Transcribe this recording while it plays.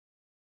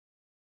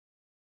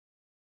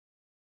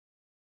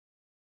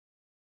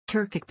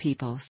Turkic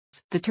peoples.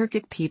 The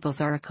Turkic peoples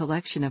are a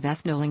collection of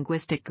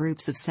ethno-linguistic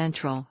groups of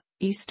Central,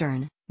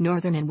 Eastern,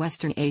 Northern and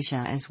Western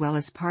Asia as well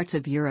as parts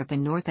of Europe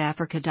and North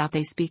Africa.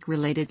 They speak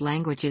related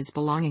languages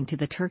belonging to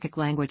the Turkic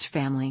language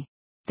family.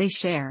 They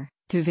share,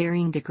 to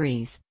varying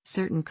degrees,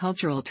 certain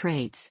cultural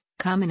traits,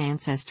 common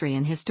ancestry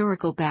and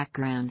historical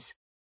backgrounds.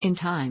 In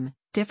time,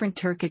 different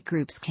Turkic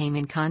groups came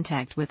in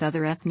contact with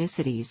other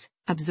ethnicities,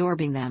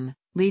 absorbing them,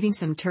 leaving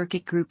some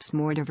Turkic groups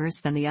more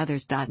diverse than the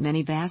others.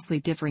 Many vastly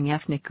differing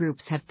ethnic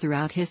groups have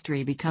throughout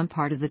history become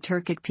part of the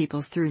Turkic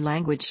peoples through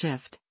language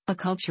shift,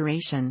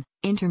 acculturation,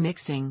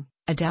 intermixing,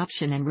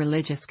 adoption and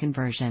religious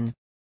conversion.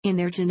 In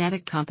their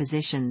genetic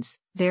compositions,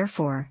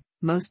 therefore,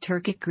 most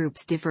Turkic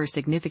groups differ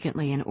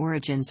significantly in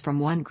origins from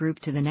one group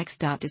to the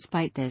next.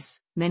 Despite this,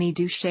 many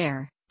do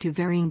share, to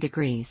varying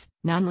degrees,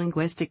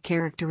 non-linguistic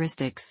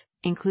characteristics,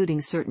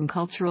 including certain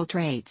cultural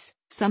traits,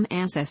 some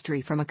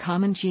ancestry from a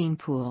common gene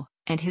pool,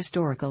 and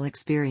historical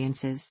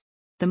experiences.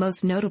 The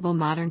most notable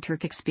modern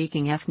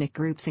Turkic-speaking ethnic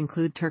groups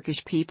include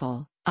Turkish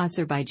people,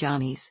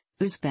 Azerbaijanis,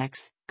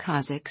 Uzbeks,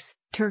 Kazakhs,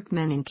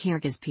 Turkmen and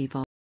Kyrgyz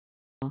people.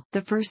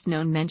 The first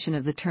known mention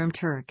of the term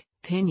Turk,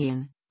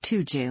 Pinyin,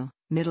 Tuju,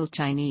 Middle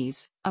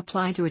Chinese,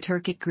 applied to a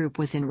Turkic group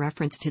was in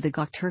reference to the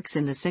Gökturks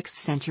in the 6th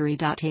century.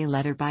 A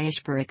letter by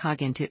Ishbur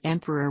Khagan to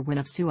Emperor Wen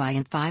of Sui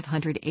in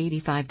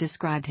 585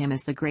 described him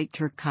as the Great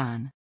Turk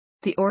Khan.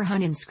 The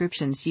Orhun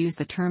inscriptions use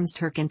the terms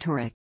Turk and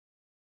Turik.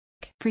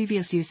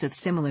 Previous use of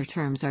similar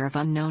terms are of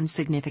unknown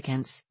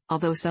significance,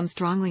 although some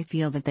strongly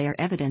feel that they are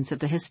evidence of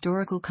the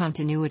historical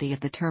continuity of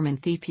the term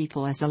and the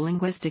people as a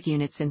linguistic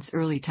unit since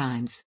early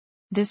times.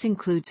 This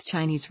includes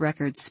Chinese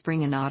records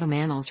spring and autumn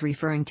annals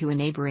referring to a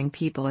neighboring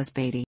people as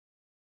Badi.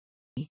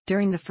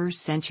 During the 1st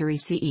century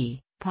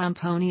CE,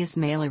 Pomponius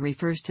Mela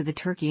refers to the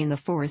Turkey in the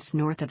forests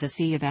north of the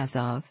Sea of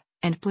Azov,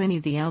 and Pliny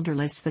the Elder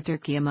lists the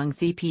Turkey among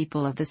the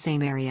people of the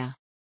same area.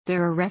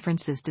 There are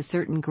references to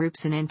certain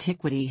groups in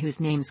antiquity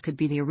whose names could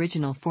be the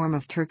original form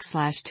of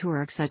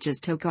Turk/Turk such as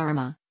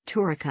Togarma,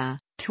 Turika,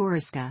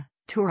 Turiska,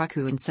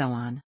 Turaku and so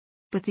on.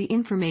 But the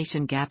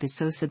information gap is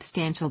so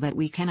substantial that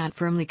we cannot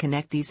firmly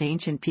connect these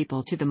ancient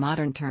people to the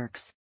modern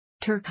Turks.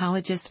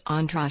 Turkologist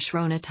Andras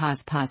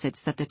Ronatas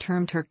posits that the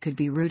term Turk could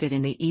be rooted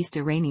in the East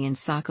Iranian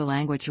Saka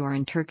language or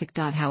in Turkic.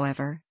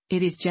 However,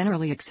 it is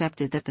generally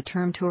accepted that the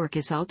term Turk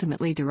is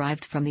ultimately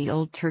derived from the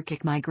Old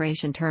Turkic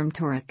migration term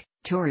Turuk,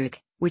 Turuk,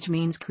 which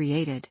means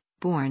created,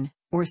 born,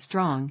 or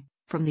strong,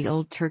 from the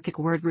Old Turkic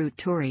word root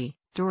Turi,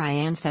 Durai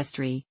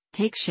ancestry,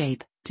 take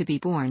shape, to be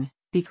born,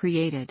 be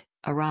created,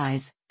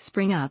 arise,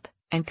 spring up,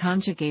 and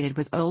conjugated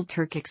with Old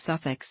Turkic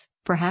suffix,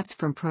 perhaps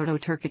from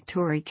Proto-Turkic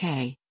Turi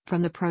K,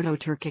 from the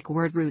Proto-Turkic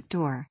word root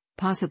dur,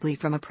 possibly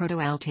from a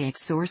Proto-Altaic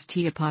source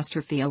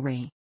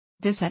T''ori.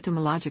 This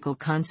etymological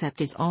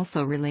concept is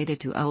also related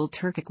to Old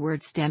Turkic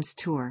word stems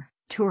tur,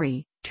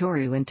 Turi,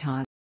 Toru and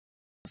Taz.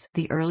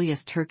 The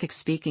earliest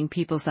Turkic-speaking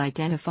peoples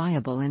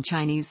identifiable in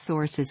Chinese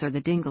sources are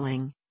the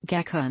Dingaling,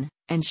 Gekhun,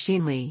 and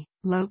Xinli,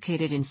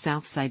 located in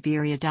South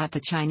Siberia.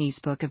 The Chinese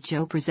Book of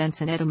Zhou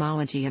presents an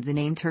etymology of the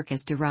name Turk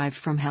as derived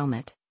from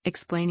helmet,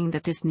 explaining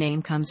that this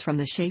name comes from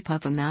the shape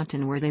of a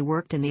mountain where they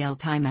worked in the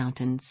Altai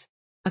Mountains.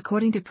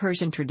 According to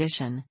Persian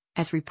tradition,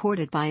 as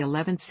reported by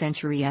 11th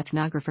century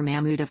ethnographer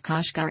Mahmud of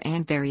Kashgar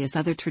and various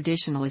other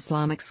traditional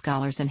Islamic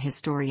scholars and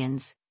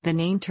historians, the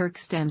name Turk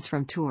stems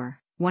from Tur,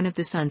 one of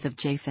the sons of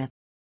Japheth.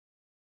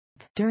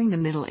 During the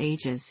Middle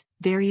Ages,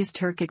 various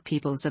Turkic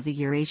peoples of the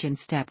Eurasian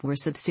steppe were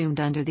subsumed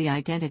under the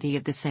identity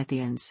of the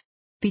Scythians.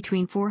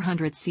 Between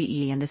 400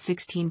 CE and the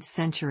 16th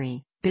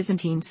century,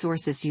 Byzantine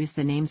sources use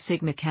the name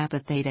Sigma Kappa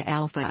Theta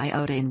Alpha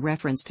Iota in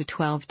reference to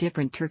 12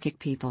 different Turkic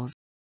peoples.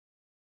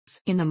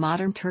 In the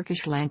modern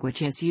Turkish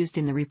language as used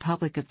in the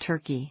Republic of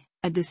Turkey,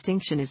 a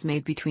distinction is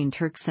made between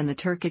Turks and the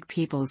Turkic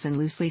peoples, and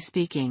loosely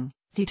speaking,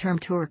 the term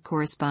Turk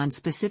corresponds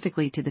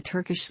specifically to the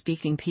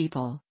Turkish-speaking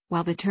people,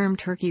 while the term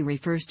Turkey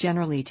refers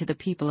generally to the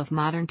people of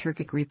modern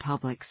Turkic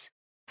republics.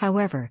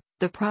 However,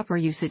 the proper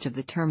usage of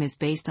the term is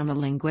based on the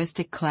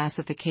linguistic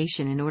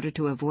classification in order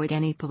to avoid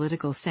any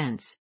political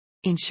sense.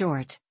 In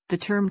short, the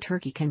term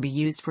Turkey can be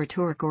used for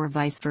Turk or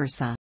vice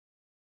versa.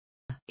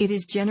 It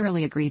is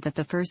generally agreed that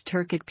the first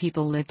Turkic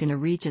people lived in a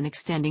region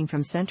extending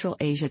from Central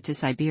Asia to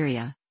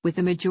Siberia, with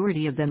the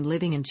majority of them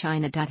living in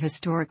China.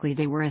 Historically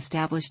they were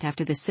established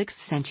after the 6th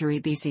century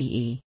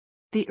BCE.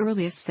 The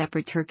earliest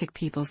separate Turkic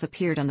peoples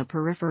appeared on the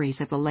peripheries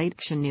of the late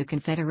Xiongnu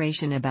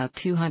Confederation about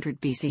 200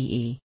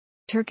 BCE.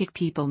 Turkic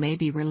people may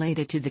be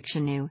related to the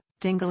Xiongnu,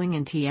 Dingaling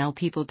and TL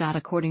people.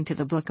 According to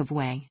the Book of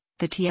Wei,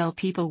 the TL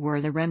people were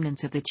the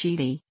remnants of the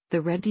Chidi,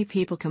 the Reddi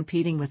people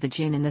competing with the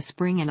Jin in the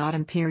spring and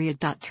autumn period.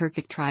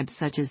 Turkic tribes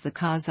such as the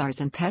Khazars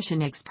and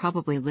Pechenegs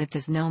probably lived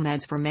as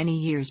nomads for many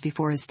years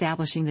before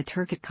establishing the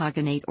Turkic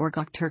Khaganate or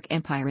Gökturk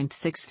Empire in the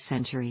 6th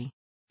century.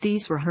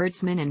 These were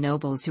herdsmen and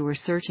nobles who were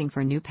searching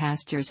for new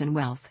pastures and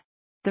wealth.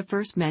 The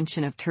first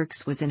mention of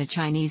Turks was in a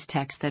Chinese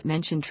text that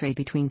mentioned trade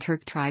between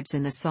Turk tribes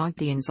and the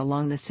Sogdians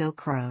along the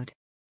Silk Road.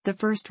 The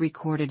first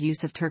recorded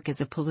use of Turk as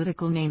a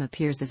political name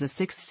appears as a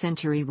 6th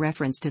century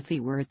reference to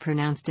the word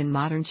pronounced in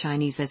modern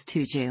Chinese as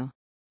Tuju.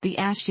 The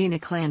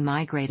Ashina clan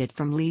migrated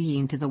from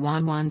Liyin to the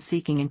Wanwan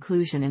seeking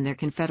inclusion in their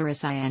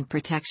confederacy and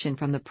protection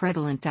from the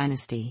prevalent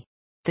dynasty.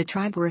 The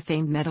tribe were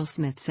famed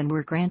metalsmiths and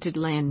were granted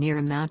land near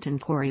a mountain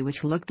quarry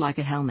which looked like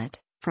a helmet,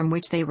 from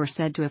which they were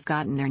said to have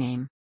gotten their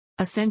name.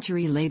 A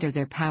century later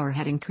their power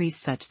had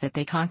increased such that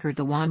they conquered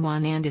the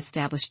Wanwan and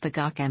established the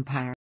Gok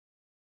Empire.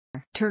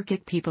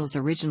 Turkic peoples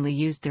originally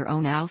used their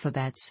own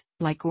alphabets,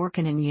 like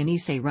Orkan and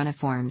Yenisei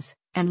runiforms,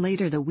 and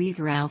later the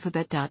Uyghur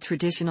alphabet.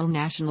 Traditional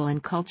national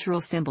and cultural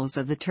symbols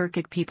of the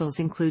Turkic peoples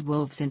include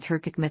wolves in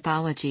Turkic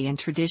mythology and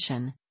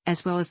tradition,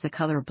 as well as the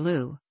color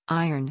blue,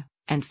 iron,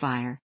 and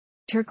fire.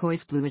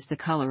 Turquoise blue is the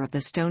color of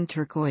the stone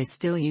turquoise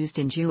still used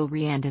in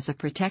jewelry and as a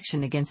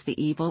protection against the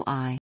evil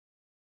eye.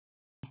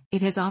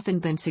 It has often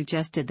been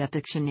suggested that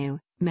the Kshainu,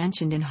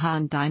 mentioned in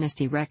Han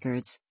Dynasty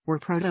records, were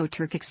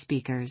Proto-Turkic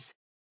speakers.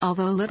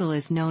 Although little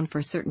is known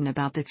for certain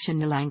about the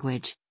Kshainu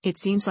language, it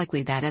seems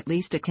likely that at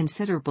least a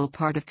considerable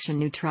part of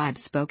Kshainu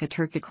tribes spoke a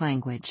Turkic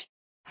language.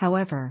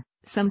 However,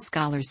 some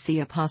scholars see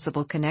a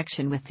possible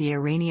connection with the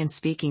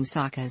Iranian-speaking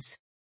Sakas.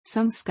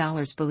 Some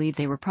scholars believe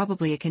they were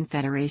probably a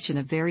confederation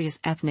of various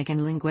ethnic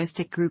and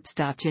linguistic groups.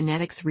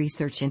 Genetics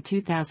research in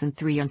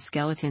 2003 on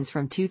skeletons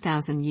from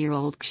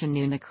 2,000-year-old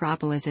Kshainu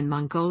necropolis in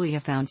Mongolia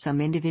found some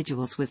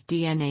individuals with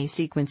DNA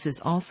sequences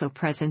also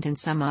present in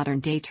some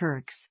modern-day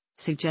Turks,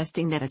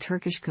 suggesting that a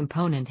Turkish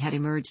component had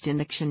emerged in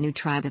the Kshainu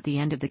tribe at the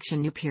end of the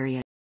Kshainu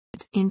period.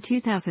 In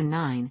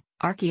 2009,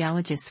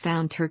 archaeologists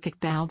found Turkic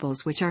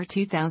balbals which are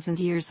 2,000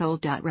 years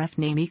old. Ref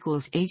name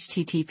equals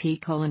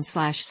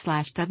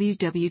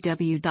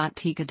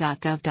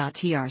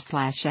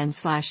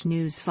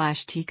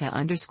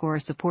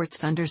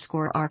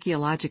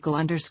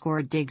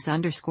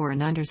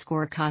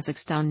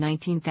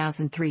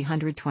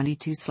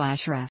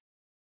 19322/ref.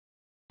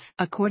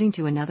 According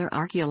to another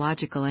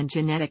archaeological and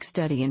genetic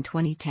study in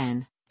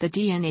 2010, the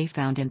DNA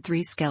found in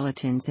 3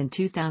 skeletons in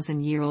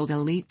 2,000-year-old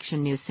elite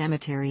Kshainu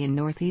cemetery in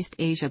Northeast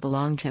Asia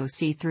belonged to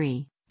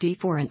C3,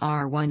 D4 and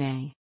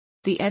R1A.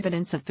 The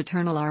evidence of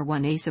paternal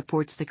R1A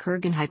supports the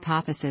Kurgan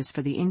hypothesis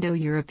for the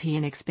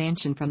Indo-European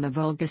expansion from the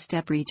Volga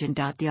steppe region.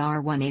 The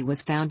R1A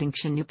was found in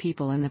Kshainu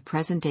people and the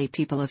present-day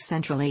people of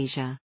Central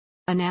Asia.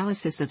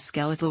 Analysis of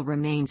skeletal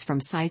remains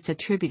from sites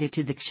attributed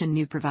to the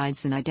Kshainu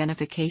provides an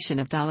identification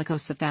of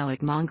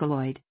dolichocephalic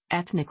Mongoloid,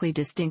 ethnically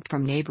distinct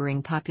from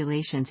neighboring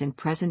populations in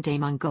present-day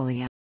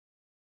Mongolia.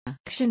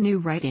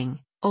 Kshainu writing,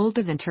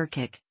 older than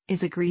Turkic,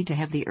 is agreed to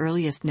have the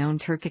earliest known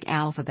Turkic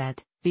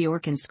alphabet, the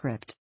Orkan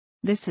script.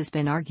 This has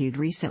been argued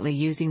recently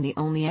using the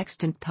only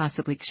extant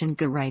possibly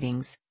Kshinga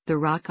writings, the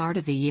rock art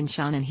of the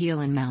Yinshan and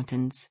Helan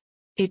Mountains.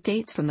 It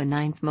dates from the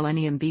 9th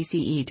millennium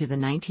BCE to the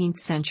 19th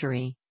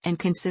century, and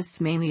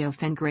consists mainly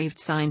of engraved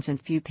signs and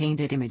few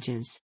painted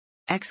images.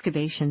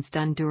 Excavations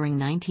done during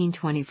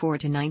 1924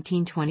 to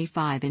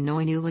 1925 in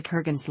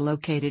Noynulik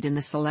located in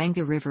the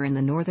Salanga River in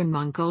the northern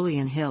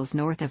Mongolian hills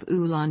north of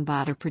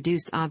Ulaanbaatar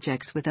produced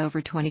objects with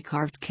over 20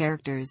 carved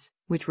characters,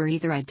 which were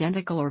either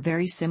identical or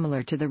very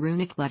similar to the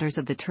runic letters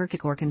of the Turkic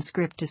Orkan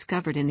script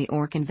discovered in the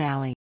Orkan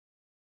Valley.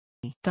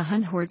 The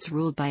Hun hordes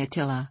ruled by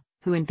Attila,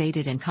 who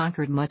invaded and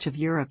conquered much of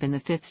Europe in the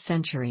 5th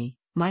century,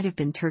 might have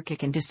been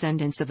Turkic and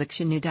descendants of the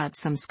Kshainu.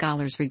 Some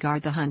scholars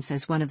regard the Huns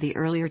as one of the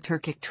earlier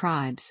Turkic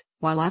tribes,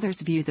 while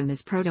others view them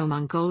as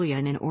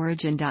Proto-Mongolian in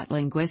origin.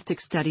 Linguistic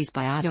studies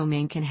by Otto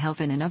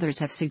Mankenhelfen and others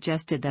have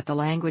suggested that the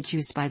language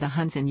used by the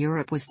Huns in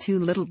Europe was too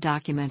little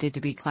documented to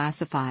be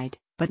classified,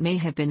 but may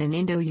have been an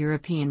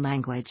Indo-European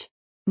language.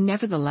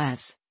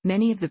 Nevertheless,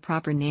 many of the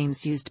proper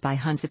names used by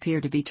Huns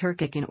appear to be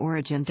Turkic in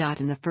origin.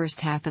 In the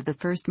first half of the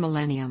first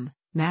millennium,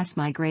 mass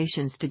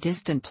migrations to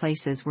distant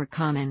places were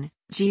common,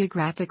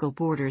 geographical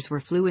borders were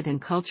fluid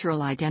and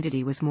cultural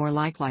identity was more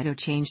likely to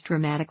change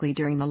dramatically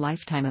during the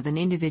lifetime of an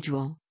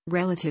individual,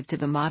 relative to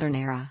the modern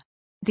era.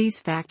 These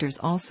factors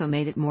also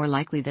made it more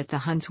likely that the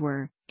Huns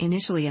were,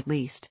 initially at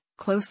least,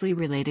 closely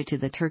related to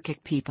the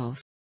Turkic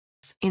peoples.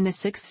 In the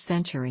 6th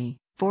century,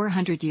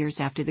 400 years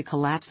after the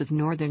collapse of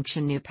northern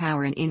Kshainu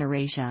power in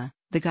Eurasia,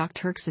 the Gok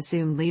Turks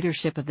assumed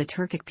leadership of the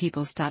Turkic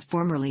peoples.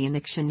 Formerly in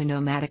the Kshainu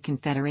Nomadic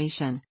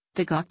Confederation,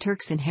 the Gok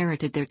Turks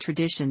inherited their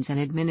traditions and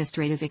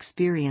administrative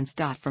experience.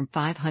 From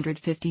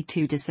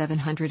 552 to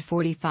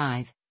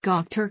 745,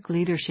 Gok Turk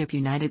leadership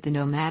united the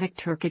nomadic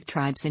Turkic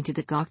tribes into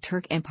the Gok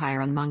Turk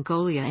Empire on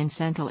Mongolia in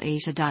Central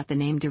Asia. The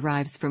name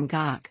derives from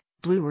Gok,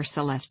 blue or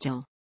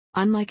celestial.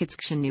 Unlike its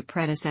Kshainu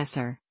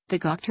predecessor, the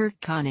Gok Turk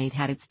Khanate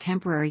had its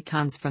temporary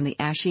khans from the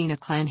Ashina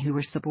clan who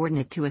were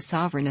subordinate to a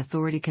sovereign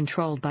authority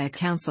controlled by a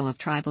council of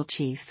tribal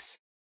chiefs.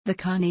 The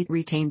Khanate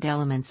retained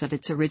elements of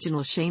its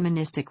original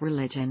shamanistic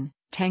religion,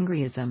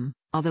 Tengriism,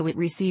 although it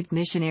received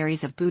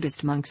missionaries of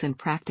Buddhist monks and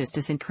practiced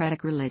a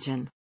syncretic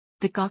religion.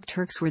 The Gok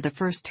Turks were the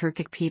first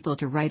Turkic people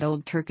to write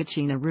Old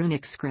Turkachina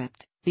runic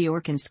script, the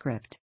Orkan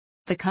script.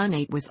 The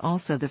Khanate was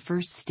also the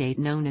first state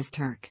known as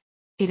Turk.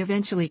 It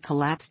eventually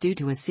collapsed due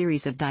to a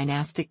series of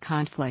dynastic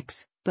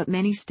conflicts, but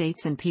many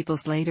states and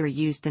peoples later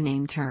used the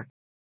name Turk.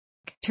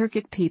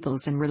 Turkic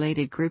peoples and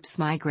related groups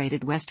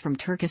migrated west from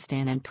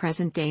Turkestan and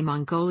present-day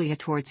Mongolia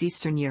towards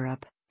Eastern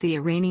Europe, the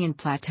Iranian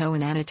plateau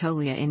and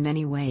Anatolia in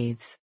many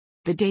waves.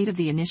 The date of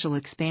the initial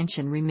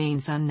expansion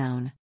remains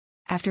unknown.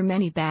 After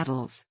many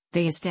battles,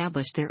 they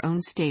established their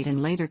own state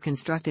and later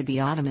constructed the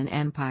Ottoman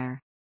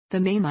Empire. The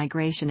main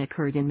migration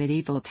occurred in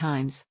medieval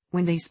times,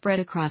 when they spread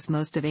across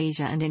most of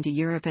Asia and into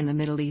Europe and the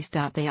Middle East.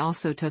 They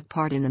also took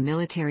part in the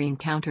military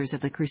encounters of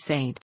the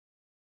Crusades.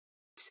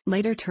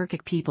 Later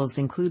Turkic peoples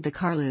include the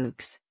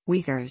Karluks,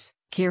 Uyghurs,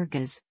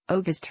 Kyrgyz,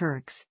 Oghuz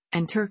Turks,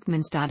 and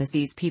Turkmens. As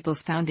these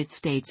peoples founded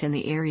states in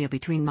the area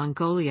between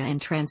Mongolia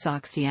and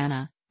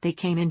Transoxiana, they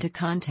came into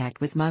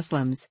contact with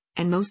Muslims,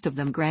 and most of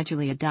them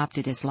gradually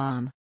adopted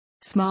Islam.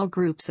 Small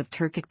groups of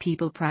Turkic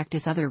people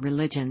practice other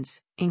religions,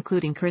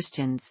 including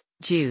Christians,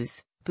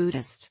 Jews,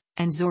 Buddhists,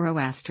 and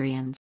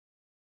Zoroastrians.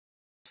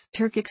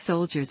 Turkic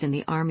soldiers in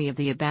the army of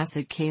the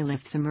Abbasid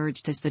caliphs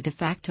emerged as the de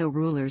facto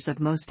rulers of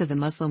most of the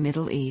Muslim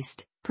Middle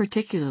East,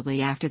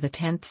 particularly after the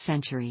 10th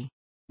century.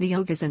 The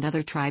Oghuz and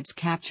other tribes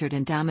captured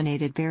and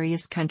dominated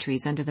various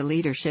countries under the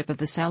leadership of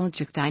the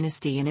Seljuk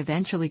dynasty and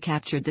eventually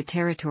captured the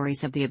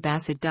territories of the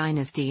Abbasid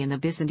dynasty and the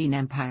Byzantine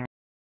Empire.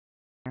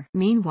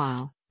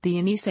 Meanwhile, the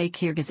Yenisei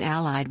Kyrgyz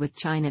allied with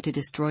China to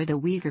destroy the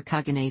Uyghur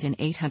Khaganate in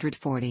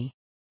 840.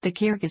 The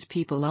Kyrgyz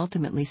people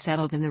ultimately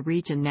settled in the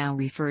region now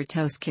referred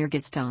to as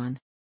Kyrgyzstan.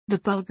 The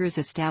Bulgars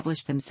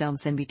established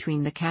themselves in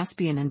between the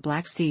Caspian and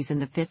Black Seas in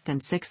the 5th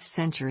and 6th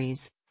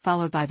centuries,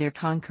 followed by their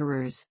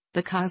conquerors,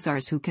 the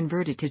Khazars, who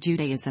converted to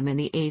Judaism in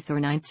the 8th or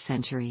 9th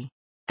century.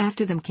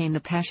 After them came the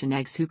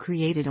Pechenegs, who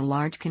created a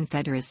large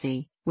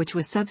confederacy, which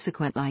was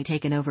subsequently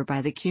taken over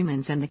by the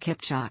Cumans and the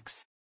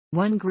Kipchaks.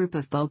 One group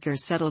of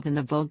Bulgars settled in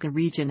the Volga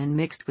region and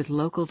mixed with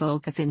local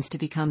Volga Finns to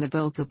become the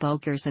Volga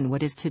Bulgars in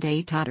what is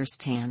today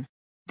Tatarstan.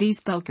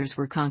 These Bulgars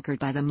were conquered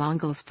by the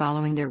Mongols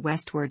following their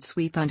westward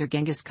sweep under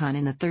Genghis Khan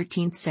in the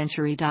 13th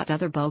century.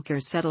 Other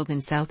Bulgars settled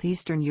in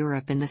southeastern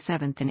Europe in the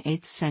 7th and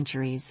 8th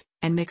centuries,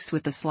 and mixed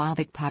with the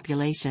Slavic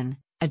population,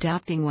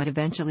 adopting what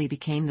eventually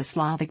became the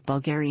Slavic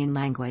Bulgarian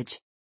language.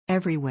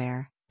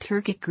 Everywhere,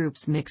 Turkic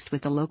groups mixed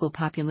with the local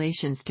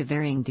populations to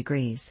varying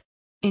degrees.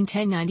 In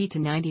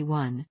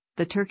 1090–91,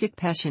 the Turkic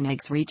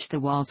Pechenegs reached the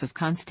walls of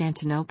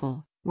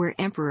Constantinople, where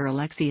Emperor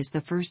Alexius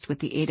I with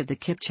the aid of the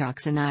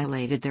Kipchaks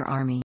annihilated their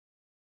army.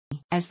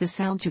 As the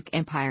Seljuk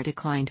Empire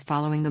declined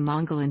following the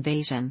Mongol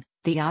invasion,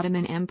 the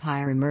Ottoman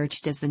Empire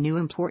emerged as the new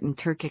important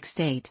Turkic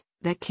state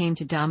that came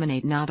to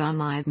dominate not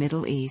only the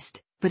Middle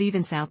East, but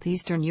even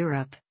southeastern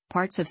Europe,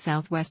 parts of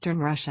southwestern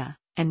Russia,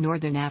 and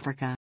northern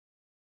Africa.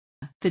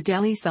 The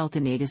Delhi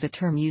Sultanate is a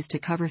term used to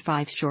cover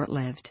 5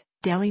 short-lived,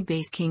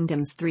 Delhi-based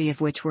kingdoms, 3 of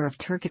which were of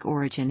Turkic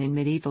origin in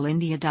medieval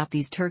India.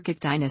 These Turkic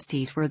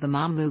dynasties were the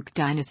Mamluk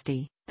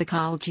dynasty, the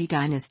Khalji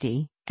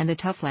dynasty, and the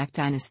Tughlaq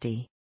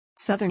dynasty.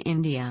 Southern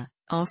India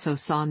also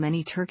saw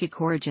many Turkic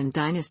origin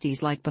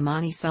dynasties like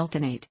Bahmani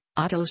Sultanate,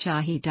 Adil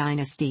Shahi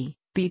dynasty,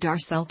 Bidar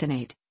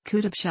Sultanate,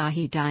 Qutb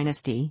Shahi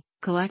dynasty,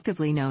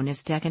 collectively known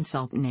as Deccan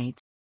Sultanates.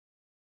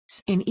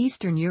 In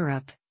Eastern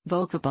Europe,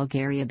 Volga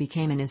Bulgaria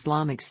became an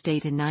Islamic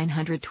state in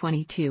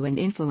 922 and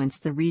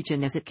influenced the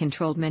region as it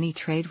controlled many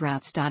trade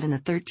routes. In the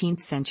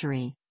 13th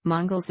century,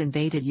 Mongols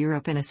invaded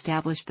Europe and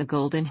established the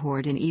Golden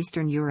Horde in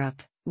Eastern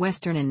Europe,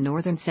 Western and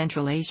Northern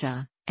Central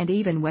Asia, and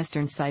even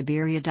Western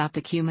Siberia.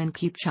 The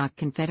Cuman-Kipchak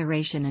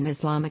Confederation and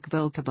Islamic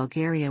Volga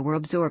Bulgaria were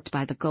absorbed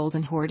by the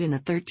Golden Horde in the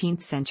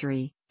 13th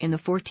century. In the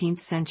 14th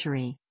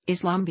century,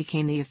 Islam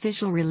became the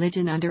official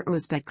religion under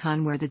Uzbek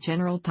Khan, where the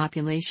general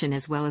population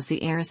as well as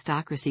the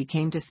aristocracy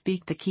came to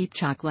speak the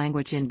Kipchak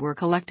language and were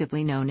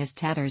collectively known as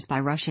Tatars by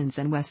Russians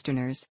and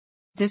Westerners.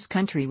 This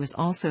country was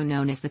also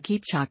known as the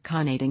Kipchak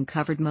Khanate and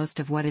covered most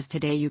of what is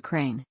today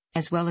Ukraine,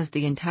 as well as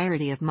the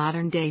entirety of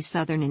modern-day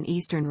southern and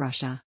eastern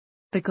Russia.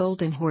 The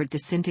Golden Horde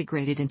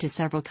disintegrated into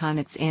several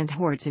khanates and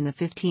hordes in the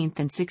 15th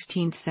and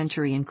 16th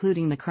century,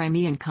 including the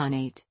Crimean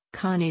Khanate,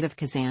 Khanate of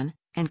Kazan,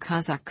 and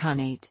Kazakh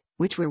Khanate,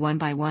 which were one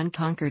by one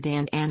conquered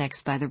and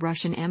annexed by the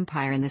Russian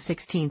Empire in the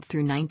 16th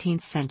through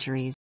 19th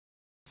centuries.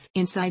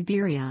 In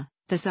Siberia,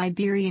 the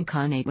Siberian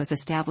Khanate was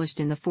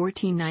established in the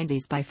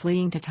 1490s by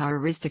fleeing Tatar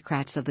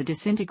aristocrats of the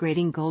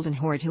disintegrating Golden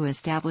Horde, who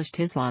established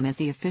Islam as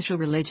the official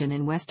religion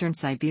in western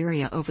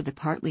Siberia over the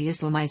partly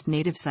Islamized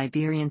native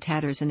Siberian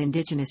Tatars and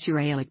indigenous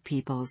Uralic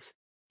peoples.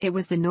 It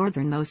was the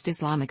northernmost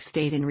Islamic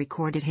state in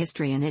recorded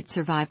history, and it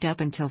survived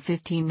up until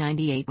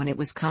 1598 when it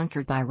was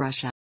conquered by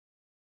Russia.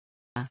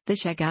 The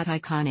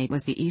Chagatai Khanate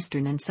was the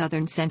eastern and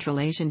southern Central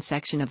Asian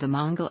section of the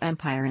Mongol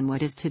Empire in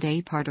what is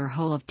today part or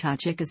whole of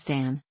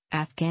Tajikistan,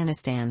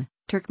 Afghanistan,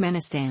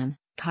 Turkmenistan,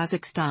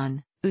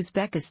 Kazakhstan,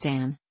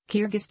 Uzbekistan,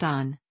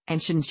 Kyrgyzstan, and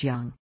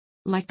Xinjiang.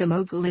 Like the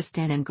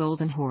Mogolistan and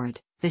Golden Horde,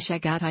 the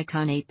Chagatai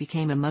Khanate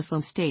became a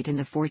Muslim state in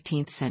the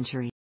 14th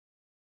century.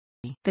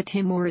 The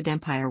Timurid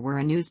Empire were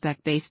an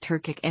Uzbek-based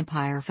Turkic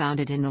empire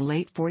founded in the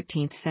late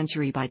 14th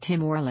century by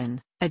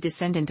Timurlan, a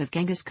descendant of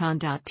Genghis Khan.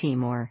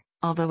 Timur,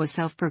 although a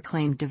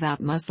self-proclaimed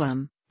devout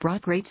Muslim,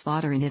 brought great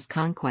slaughter in his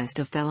conquest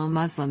of fellow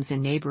Muslims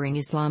in neighboring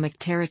Islamic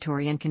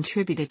territory and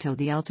contributed to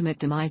the ultimate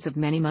demise of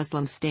many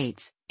Muslim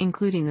states,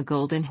 including the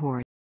Golden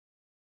Horde.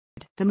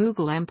 The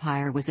Mughal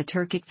Empire was a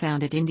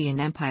Turkic-founded Indian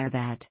empire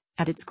that,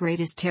 at its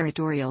greatest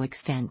territorial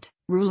extent,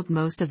 ruled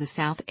most of the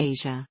South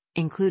Asia,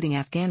 including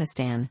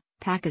Afghanistan,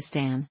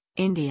 Pakistan,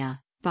 India,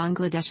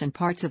 Bangladesh and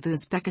parts of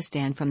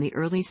Uzbekistan from the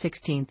early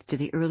 16th to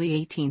the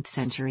early 18th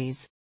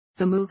centuries.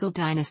 The Mughal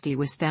dynasty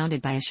was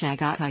founded by a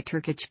Chagatai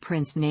Turkic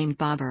prince named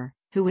Babur,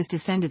 who was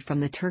descended from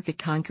the Turkic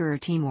conqueror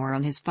Timur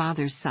on his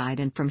father's side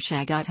and from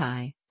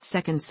Chagatai,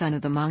 second son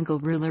of the Mongol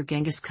ruler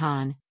Genghis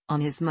Khan,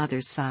 on his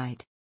mother's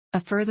side. A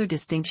further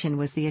distinction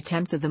was the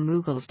attempt of the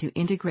Mughals to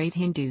integrate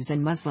Hindus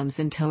and Muslims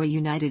into a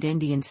united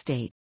Indian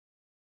state.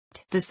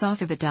 The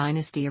Safavid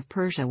dynasty of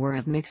Persia were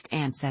of mixed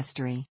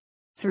ancestry.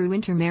 Through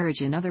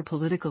intermarriage and other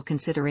political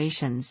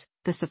considerations,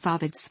 the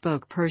Safavids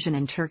spoke Persian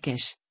and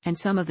Turkish, and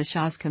some of the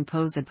Shahs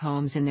composed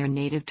poems in their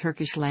native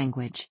Turkish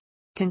language.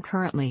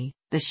 Concurrently,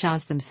 the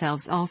Shahs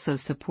themselves also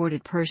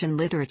supported Persian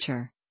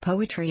literature,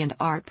 poetry and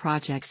art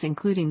projects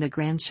including the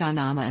Grand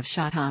Shahnameh of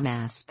Shah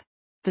Tahmasp.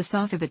 The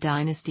Safavid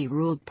dynasty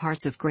ruled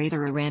parts of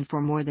Greater Iran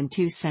for more than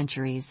 2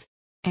 centuries,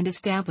 and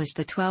established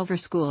the Twelver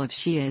school of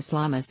Shia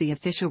Islam as the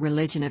official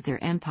religion of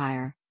their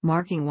empire,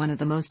 marking one of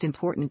the most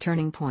important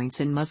turning points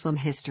in Muslim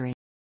history.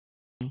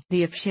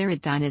 The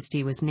Afsharid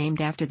dynasty was named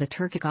after the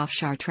Turkic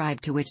Afshar tribe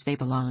to which they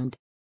belonged.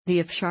 The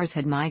Afshars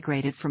had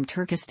migrated from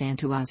Turkestan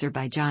to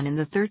Azerbaijan in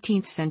the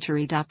 13th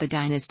century. The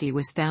dynasty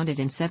was founded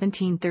in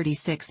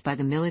 1736 by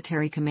the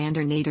military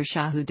commander Nader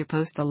Shah, who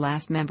deposed the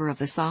last member of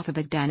the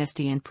Safavid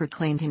dynasty and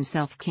proclaimed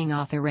himself king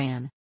of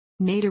Iran.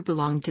 Nader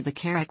belonged to the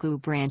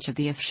Karaklu branch of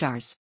the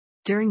Afshars.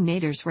 During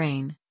Nader's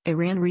reign,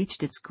 Iran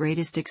reached its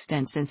greatest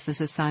extent since the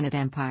Sassanid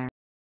Empire.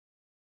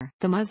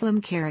 The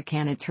Muslim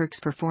Karakhanid Turks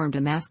performed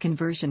a mass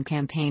conversion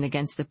campaign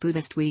against the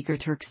Buddhist Uyghur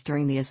Turks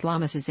during the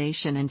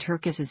Islamicization and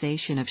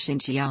Turkicization of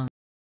Xinjiang.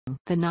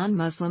 The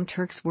non-Muslim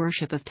Turks'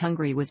 worship of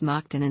Tungri was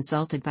mocked and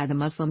insulted by the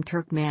Muslim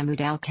Turk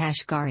Mahmud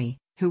al-Kashgari,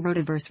 who wrote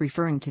a verse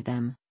referring to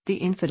them, "The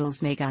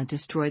infidels, may God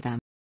destroy them."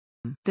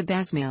 The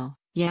Bazmil,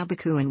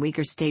 Yabaku and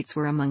Uyghur states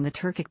were among the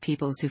Turkic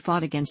peoples who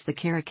fought against the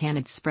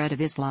Karakhanid spread of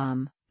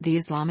Islam. The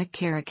Islamic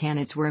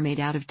Karakhanids were made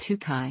out of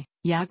Tukay,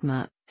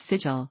 Yagma,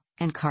 Sigil,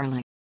 and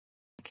Karluk.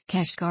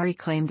 Kashgari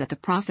claimed that the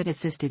Prophet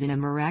assisted in a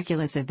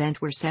miraculous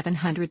event where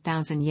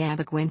 700,000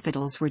 Yabak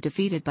infidels were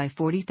defeated by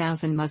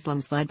 40,000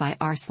 Muslims led by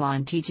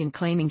Arslan Tejan,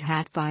 claiming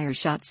hat fire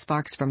shot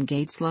sparks from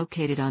gates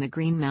located on a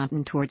green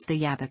mountain towards the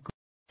Yabak.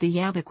 The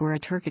Yabak were a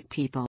Turkic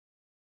people.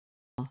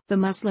 The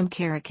Muslim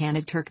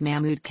Karakhanid Turk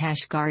Mahmud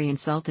Kashgari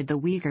insulted the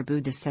Uyghur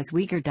Buddhists as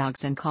Uyghur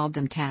dogs and called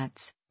them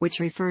tats,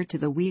 which referred to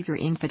the Uyghur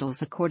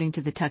infidels according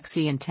to the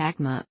Tuksi and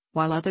Takma,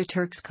 while other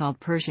Turks called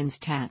Persians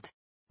tat.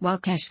 While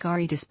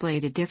Kashgari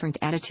displayed a different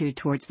attitude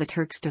towards the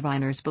Turks'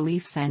 diviners'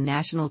 beliefs and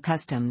national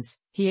customs,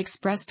 he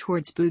expressed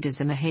towards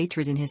Buddhism a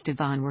hatred in his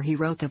divan, where he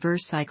wrote the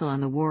verse cycle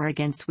on the war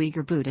against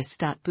Uyghur Buddhists.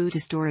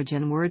 Buddhist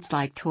origin words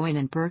like Toyn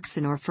and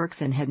Berkson or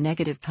Furkson had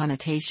negative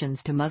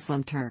connotations to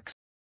Muslim Turks.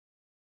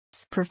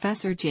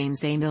 Professor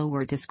James A.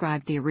 Millward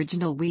described the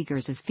original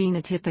Uyghurs as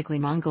phenotypically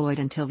Mongoloid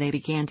until they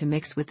began to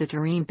mix with the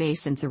Tarim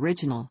Basin's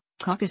original,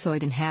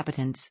 Caucasoid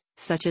inhabitants,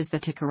 such as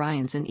the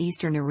Tocharians and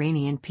Eastern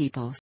Iranian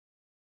peoples.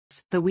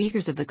 The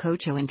Uyghurs of the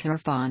Kocho and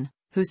Turfan,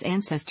 whose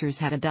ancestors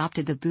had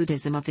adopted the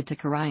Buddhism of the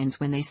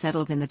Tocharians when they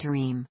settled in the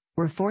Tarim,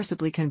 were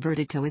forcibly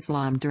converted to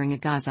Islam during a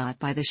ghazat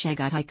by the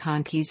Chagatai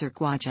Khan Khizr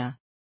Khwaja.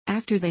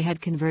 After they had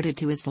converted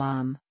to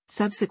Islam,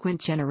 subsequent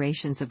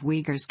generations of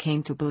Uyghurs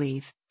came to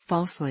believe,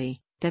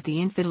 falsely, that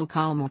the infidel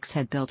Kalmuks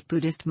had built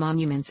Buddhist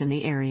monuments in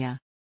the area.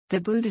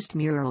 The Buddhist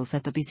murals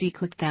at the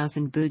Bezeklik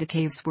Thousand Buddha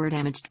caves were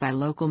damaged by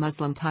local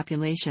Muslim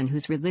population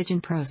whose religion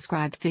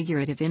proscribed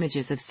figurative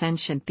images of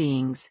sentient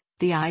beings.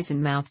 The eyes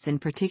and mouths in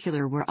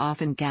particular were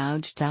often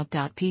gouged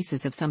out.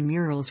 Pieces of some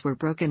murals were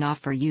broken off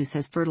for use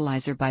as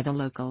fertilizer by the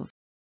locals.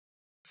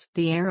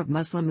 The Arab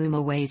Muslim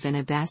Umayyads and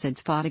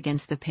Abbasids fought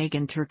against the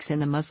pagan Turks in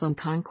the Muslim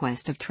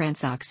conquest of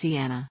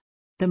Transoxiana.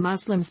 The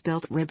Muslims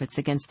built ribets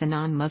against the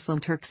non-Muslim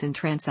Turks in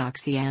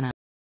Transoxiana.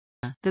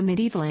 The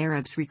medieval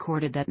Arabs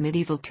recorded that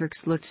medieval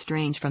Turks looked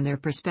strange from their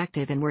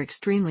perspective and were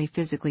extremely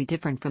physically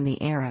different from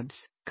the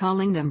Arabs,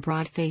 calling them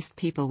broad-faced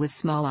people with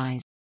small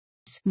eyes.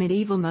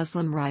 Medieval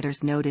Muslim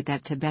writers noted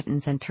that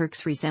Tibetans and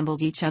Turks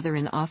resembled each other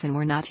and often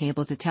were not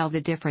able to tell the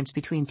difference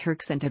between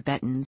Turks and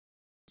Tibetans.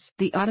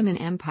 The Ottoman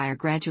Empire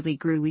gradually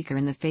grew weaker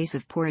in the face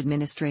of poor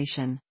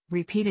administration,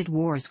 repeated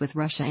wars with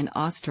Russia and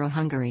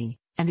Austro-Hungary,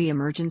 and the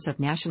emergence of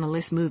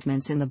nationalist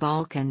movements in the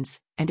Balkans,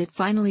 and it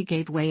finally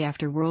gave way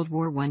after World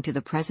War I to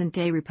the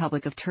present-day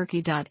Republic of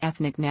Turkey.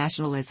 Ethnic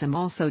nationalism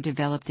also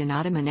developed in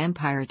Ottoman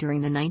Empire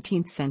during the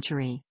 19th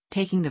century,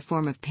 taking the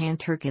form of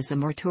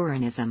Pan-Turkism or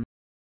Turanism.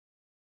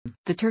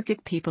 The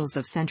Turkic peoples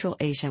of Central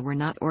Asia were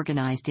not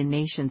organized in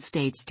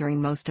nation-states during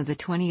most of the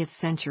 20th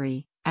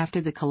century,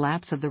 after the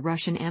collapse of the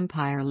Russian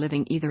Empire,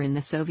 living either in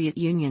the Soviet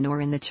Union or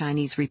in the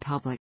Chinese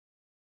Republic.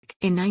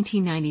 In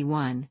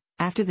 1991,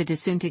 after the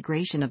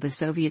disintegration of the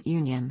Soviet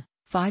Union,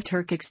 5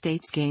 Turkic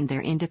states gained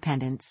their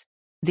independence.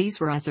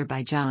 These were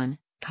Azerbaijan,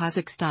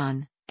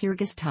 Kazakhstan,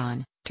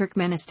 Kyrgyzstan,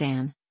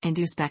 Turkmenistan, and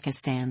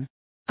Uzbekistan.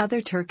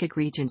 Other Turkic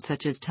regions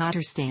such as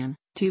Tatarstan,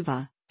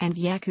 Tuva, and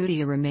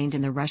Yakutia remained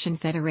in the Russian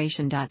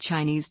Federation.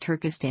 Chinese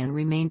Turkestan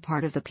remained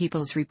part of the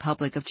People's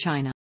Republic of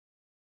China.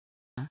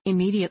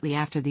 Immediately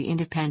after the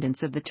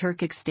independence of the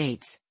Turkic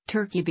states,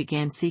 Turkey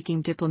began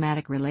seeking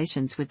diplomatic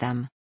relations with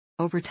them.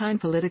 Over time,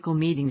 political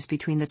meetings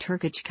between the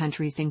Turkic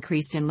countries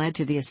increased and led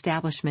to the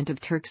establishment of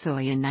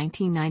Turksoy in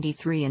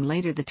 1993 and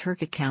later the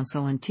Turkic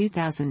Council in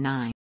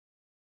 2009.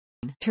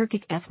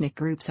 Turkic ethnic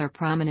groups are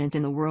prominent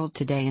in the world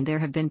today, and there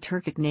have been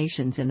Turkic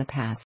nations in the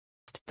past.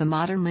 The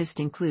modern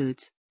list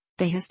includes.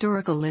 The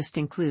historical list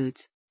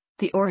includes.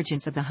 The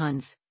origins of the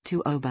Huns,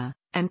 Tuoba,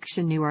 and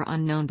Kshaну are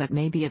unknown but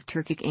may be of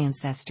Turkic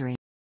ancestry.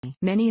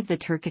 Many of the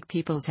Turkic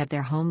peoples have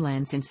their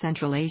homelands in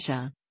Central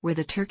Asia, where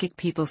the Turkic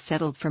people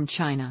settled from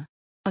China.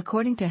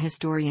 According to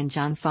historian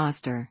John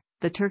Foster,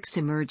 the Turks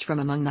emerged from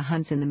among the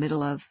Huns in the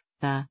middle of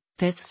the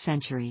 5th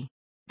century.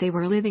 They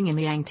were living in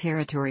the Yang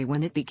territory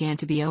when it began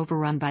to be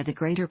overrun by the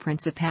Greater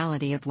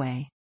Principality of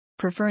Wei.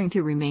 Preferring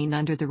to remain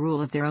under the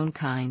rule of their own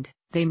kind,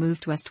 they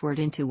moved westward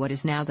into what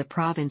is now the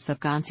province of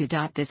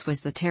Gansu. This was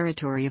the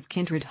territory of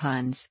kindred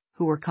Huns,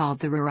 who were called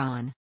the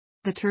Ruran.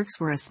 The Turks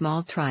were a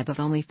small tribe of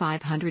only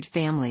 500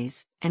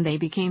 families, and they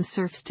became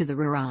serfs to the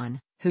Ruran,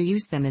 who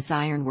used them as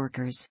iron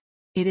workers.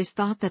 It is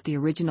thought that the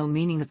original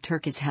meaning of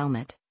Turk is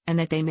helmet, and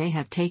that they may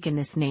have taken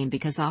this name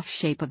because of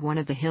shape of one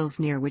of the hills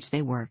near which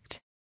they worked.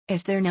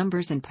 As their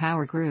numbers and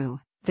power grew,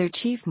 their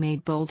chief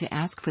made bold to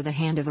ask for the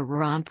hand of a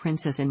Ruran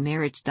princess in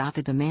marriage.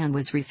 The demand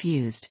was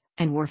refused,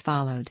 and war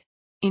followed.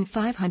 In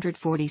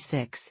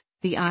 546,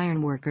 the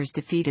ironworkers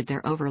defeated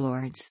their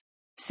overlords.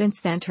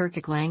 Since then,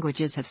 Turkic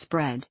languages have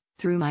spread,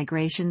 through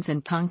migrations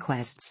and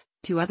conquests,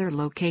 to other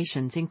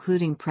locations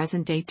including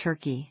present-day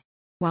Turkey.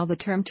 While the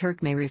term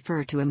Turk may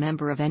refer to a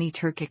member of any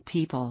Turkic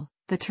people,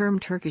 the term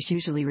Turkish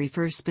usually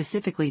refers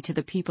specifically to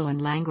the people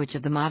and language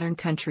of the modern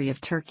country of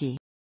Turkey.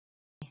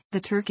 The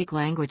Turkic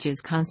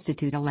languages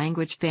constitute a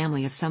language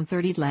family of some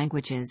 30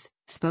 languages,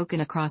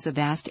 spoken across a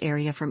vast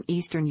area from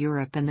Eastern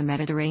Europe and the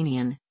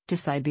Mediterranean, to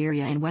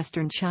Siberia and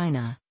Western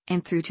China,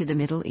 and through to the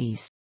Middle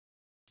East.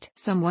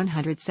 Some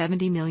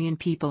 170 million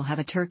people have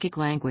a Turkic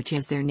language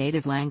as their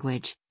native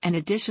language. An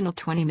additional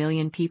 20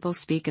 million people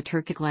speak a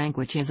Turkic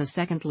language as a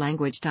second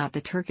language.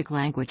 The Turkic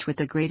language with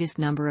the greatest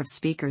number of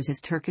speakers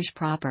is Turkish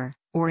proper,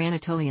 or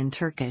Anatolian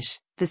Turkish,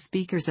 the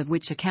speakers of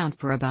which account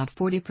for about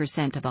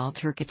 40% of all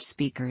Turkic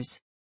speakers.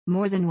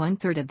 More than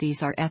one-third of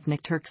these are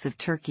ethnic Turks of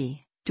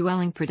Turkey,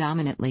 dwelling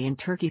predominantly in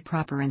Turkey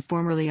proper and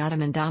formerly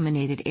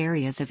Ottoman-dominated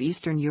areas of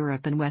Eastern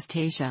Europe and West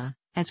Asia,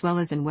 as well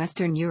as in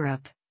Western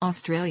Europe,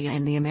 Australia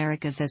and the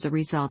Americas as a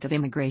result of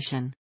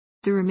immigration.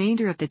 The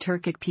remainder of the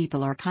Turkic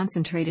people are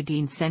concentrated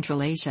in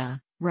Central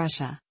Asia,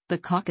 Russia, the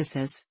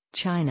Caucasus,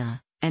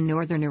 China, and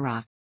northern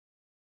Iraq.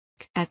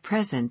 At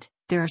present,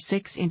 there are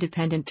 6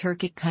 independent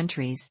Turkic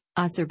countries: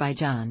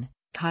 Azerbaijan,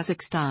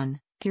 Kazakhstan,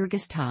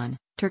 Kyrgyzstan,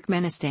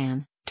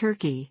 Turkmenistan,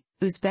 Turkey,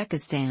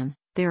 Uzbekistan.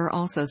 There are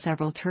also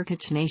several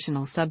Turkic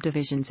national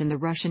subdivisions in the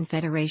Russian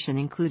Federation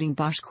including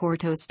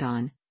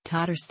Bashkortostan,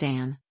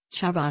 Tatarstan,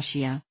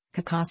 Chuvashia,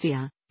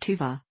 Khakassia,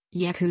 Tuva,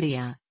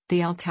 Yakutia,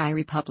 the Altai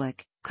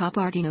Republic,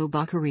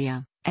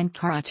 Kabardino-Balkaria, and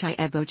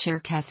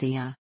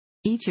Karachay-Evo-Cherkessia.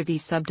 Each of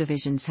these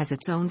subdivisions has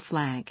its own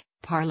flag,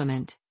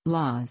 parliament,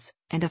 laws,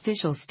 and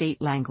official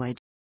state language.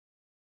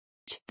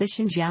 The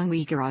Xinjiang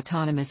Uyghur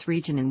Autonomous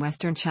Region in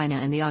western China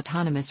and the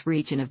Autonomous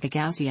Region of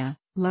Gagauzia,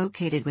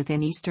 located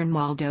within eastern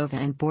Moldova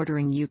and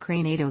bordering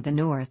Ukraine to the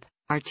north,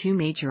 are 2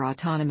 major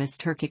autonomous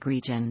Turkic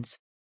regions.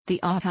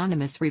 The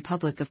Autonomous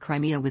Republic of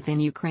Crimea within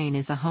Ukraine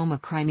is the home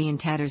of Crimean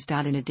Tatars.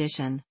 In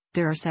addition,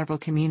 there are several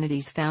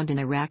communities found in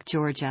Iraq,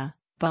 Georgia,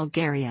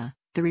 Bulgaria,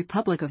 the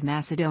Republic of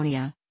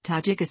Macedonia,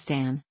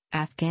 Tajikistan,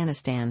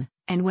 Afghanistan,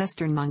 and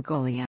Western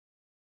Mongolia.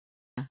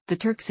 The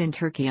Turks in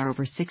Turkey are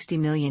over 60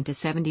 million to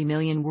 70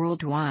 million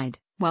worldwide,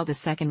 while the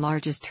second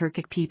largest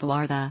Turkic people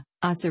are the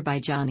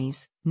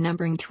Azerbaijanis,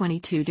 numbering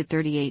 22 to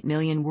 38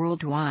 million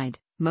worldwide.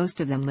 Most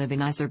of them live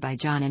in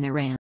Azerbaijan and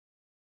Iran.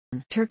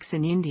 Turks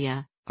in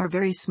India are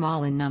very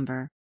small in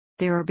number.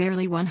 There are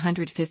barely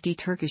 150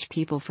 Turkish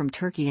people from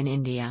Turkey in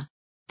India.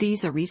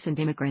 These are recent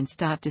immigrants.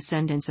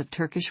 Descendants of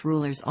Turkish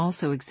rulers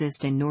also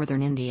exist in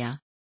northern India.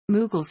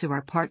 Mughals who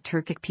are part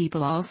Turkic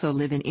people also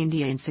live in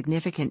India in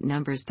significant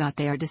numbers.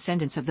 They are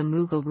descendants of the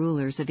Mughal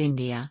rulers of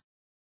India.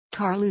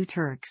 Karlu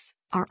Turks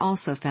are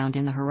also found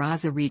in the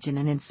Hiraza region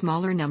and in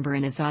smaller number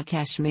in Azad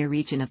Kashmir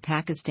region of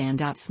Pakistan.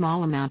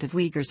 Small amount of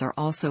Uyghurs are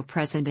also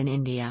present in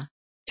India.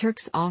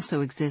 Turks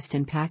also exist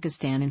in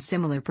Pakistan in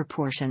similar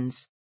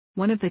proportions.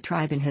 One of the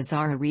tribe in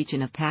Hazara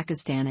region of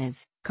Pakistan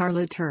is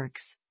Karlu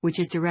Turks, which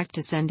is direct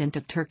descendant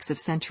of Turks of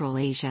Central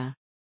Asia.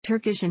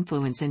 Turkish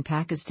influence in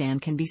Pakistan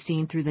can be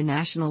seen through the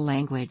national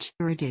language,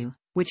 Urdu,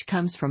 which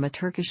comes from a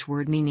Turkish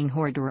word meaning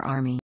horde or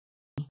army.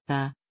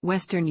 The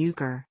Western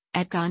Uyghur,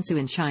 at Gansu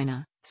in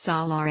China,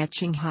 Salar at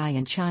Qinghai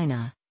in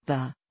China,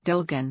 the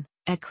Dogon,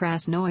 at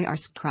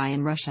Krasnoyarsk Krai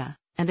in Russia,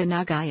 and the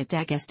Nagai at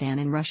Dagestan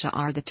in Russia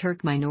are the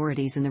Turk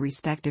minorities in the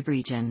respective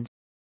regions.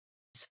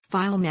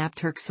 File map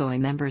Turksoy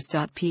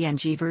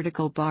members.png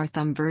vertical bar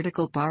thumb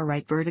vertical bar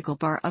right vertical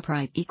bar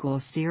upright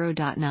equals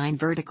 0.9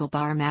 vertical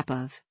bar map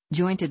of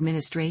Joint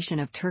Administration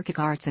of Turkic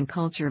Arts and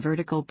Culture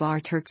vertical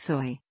bar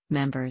Turksoy,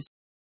 members.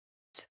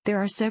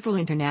 There are several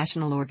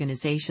international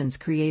organizations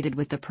created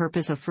with the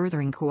purpose of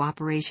furthering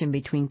cooperation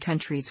between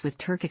countries with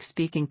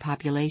Turkic-speaking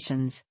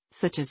populations,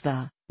 such as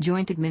the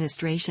Joint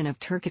Administration of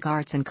Turkic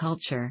Arts and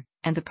Culture,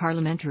 and the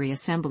Parliamentary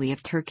Assembly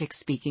of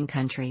Turkic-speaking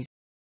countries.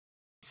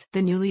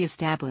 The newly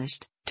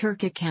established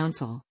Turkic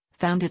Council,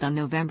 founded on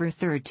November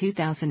 3,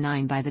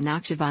 2009 by the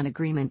Nakhchivan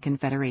Agreement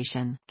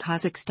Confederation,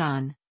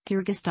 Kazakhstan,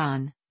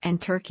 Kyrgyzstan, and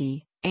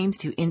Turkey, aims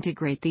to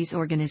integrate these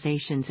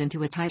organizations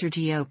into a tighter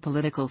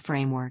geopolitical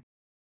framework.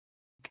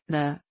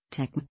 The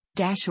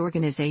TECM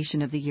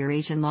Organization of the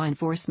Eurasian Law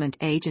Enforcement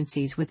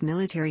Agencies with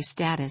Military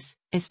Status,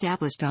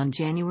 established on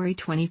January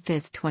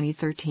 25,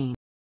 2013.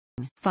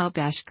 File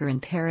Bashkir in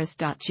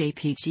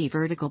Paris.jpg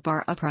vertical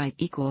bar upright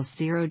equals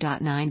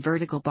 0.9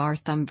 vertical bar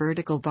thumb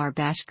vertical bar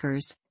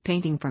Bashkirs,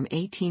 painting from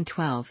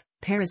 1812,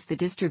 Paris. The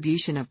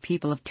distribution of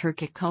people of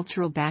Turkic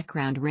cultural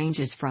background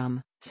ranges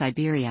from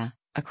Siberia,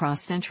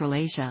 across Central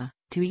Asia,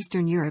 to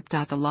Eastern Europe.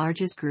 The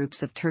largest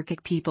groups of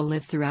Turkic people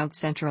live throughout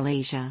Central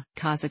Asia: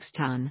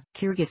 Kazakhstan,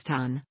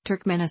 Kyrgyzstan,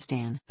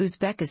 Turkmenistan,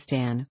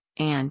 Uzbekistan,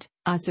 and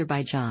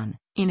Azerbaijan,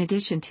 in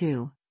addition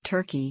to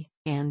Turkey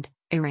and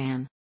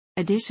Iran.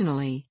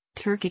 Additionally,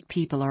 Turkic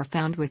people are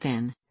found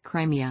within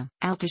Crimea,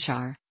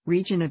 Altashar,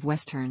 region of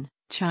Western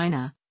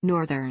China,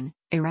 Northern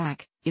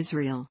Iraq,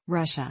 Israel,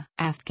 Russia,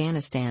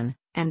 Afghanistan,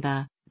 and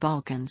the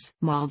Balkans,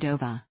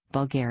 Moldova,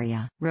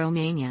 Bulgaria,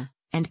 Romania,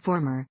 and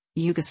former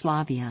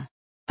Yugoslavia.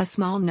 A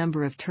small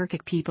number of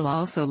Turkic people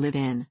also live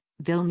in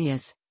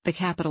Vilnius, the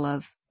capital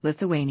of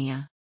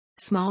Lithuania.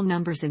 Small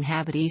numbers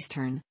inhabit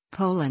eastern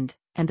Poland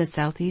and the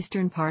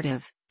southeastern part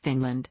of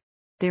Finland.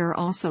 There are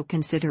also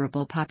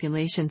considerable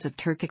populations of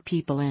Turkic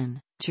people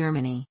in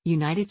Germany,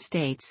 United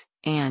States,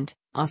 and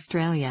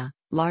Australia,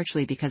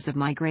 largely because of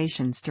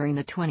migrations during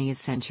the 20th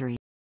century.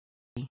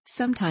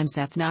 Sometimes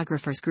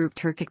ethnographers group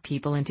Turkic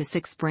people into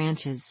 6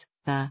 branches: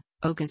 the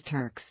Oghuz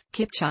Turks,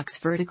 Kipchaks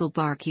vertical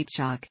bar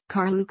Kipchak,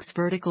 Karluks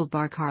vertical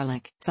bar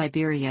Karluk,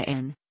 Siberia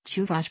in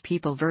Chuvash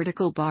people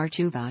vertical bar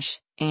Chuvash,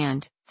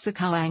 and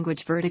Sakha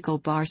language vertical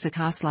bar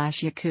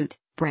Sakha/Yakut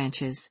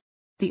branches.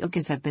 The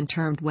Oghuz have been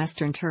termed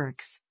Western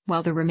Turks,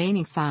 while the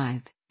remaining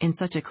 5, in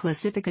such a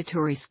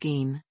classificatory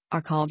scheme,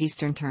 are called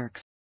Eastern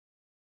Turks.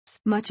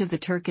 Much of the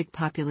Turkic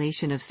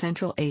population of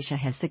Central Asia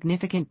has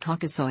significant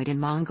Caucasoid and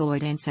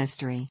Mongoloid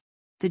ancestry.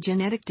 The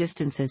genetic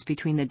distances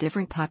between the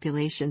different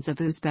populations of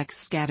Uzbeks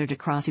scattered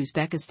across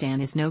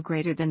Uzbekistan is no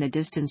greater than the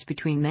distance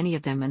between many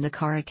of them and the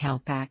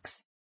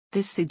Karakalpaks.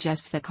 This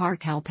suggests that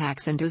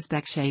Karakalpaks and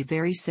Uzbeks share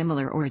very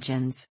similar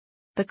origins.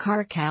 The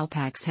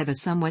Karakalpaks have a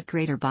somewhat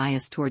greater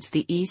bias towards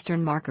the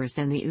eastern markers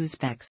than the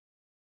Uzbeks.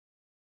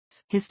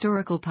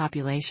 Historical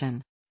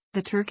population.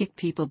 The Turkic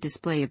people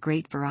display a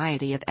great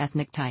variety of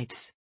ethnic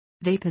types.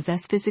 They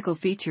possess physical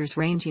features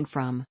ranging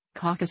from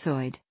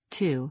Caucasoid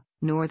to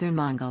Northern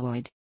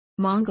Mongoloid.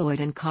 Mongoloid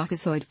and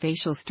Caucasoid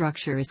facial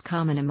structure is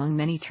common among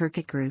many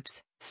Turkic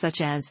groups, such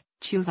as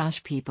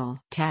Chuvash people,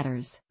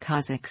 Tatars,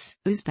 Kazakhs,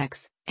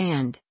 Uzbeks,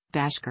 and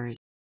Bashkirs.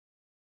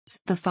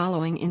 The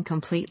following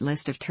incomplete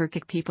list of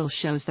Turkic people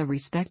shows the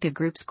respective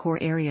groups' core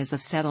areas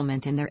of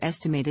settlement and their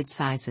estimated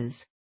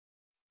sizes.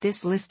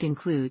 This list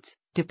includes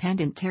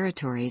dependent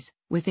territories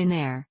within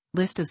their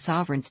list of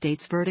sovereign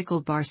states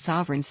vertical bar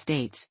sovereign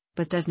states,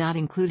 but does not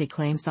include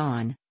claims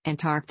on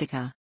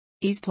Antarctica.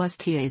 ES plus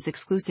TA is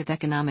exclusive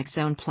economic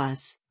zone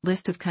plus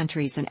list of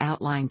countries and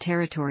outlying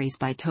territories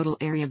by total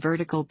area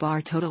vertical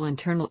bar total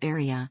internal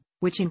area,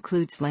 which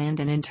includes land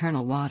and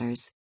internal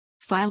waters.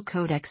 File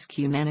Codex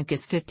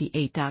Cumanicus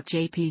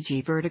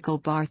 58.jpg vertical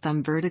bar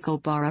thumb vertical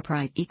bar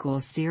upright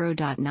equals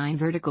 0.9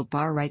 vertical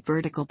bar right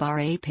vertical bar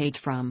a page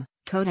from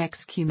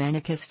Codex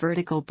Cumanicus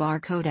vertical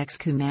bar Codex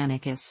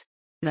Cumanicus.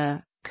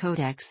 The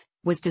Codex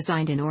was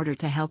designed in order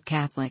to help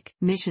Catholic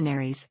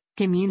missionaries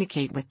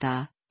communicate with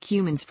the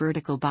Cumans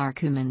vertical bar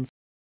Cumans.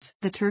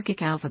 The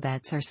Turkic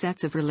alphabets are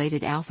sets of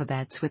related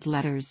alphabets with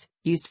letters,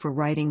 used for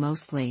writing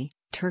mostly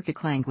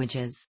Turkic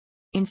languages.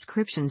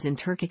 Inscriptions in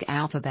Turkic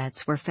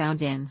alphabets were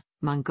found in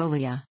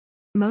Mongolia.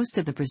 Most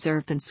of the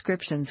preserved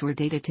inscriptions were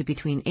dated to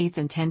between 8th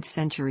and 10th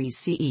centuries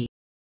CE.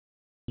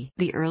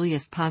 The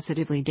earliest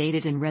positively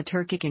dated and read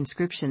Turkic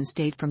inscriptions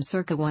date from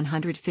circa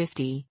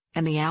 150,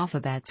 and the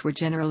alphabets were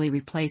generally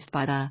replaced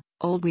by the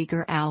Old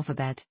Uyghur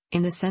alphabet,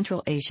 in the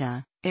Central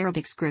Asia,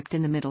 Arabic script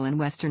in the Middle and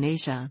Western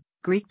Asia,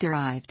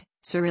 Greek-derived,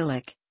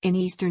 Cyrillic, in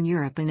Eastern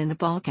Europe and in the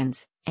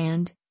Balkans,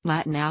 and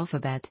Latin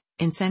alphabet,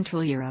 in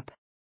Central Europe.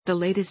 The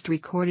latest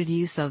recorded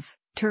use of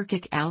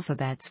Turkic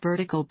alphabets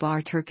vertical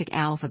bar Turkic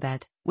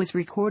alphabet, was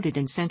recorded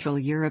in Central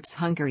Europe's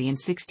Hungary in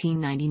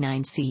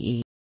 1699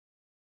 CE.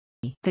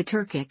 The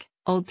Turkic,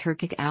 Old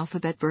Turkic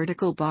alphabet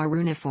vertical bar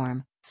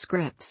runiform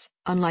scripts,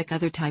 unlike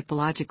other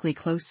typologically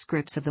close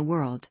scripts of the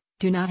world,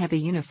 do not have a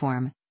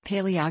uniform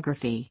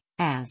paleography,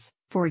 as,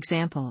 for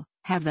example,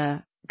 have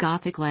the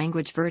Gothic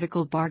language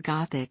vertical bar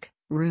Gothic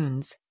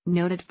runes,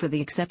 noted for the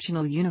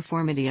exceptional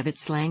uniformity of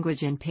its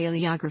language and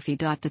paleography.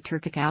 The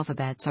Turkic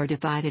alphabets are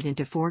divided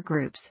into 4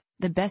 groups: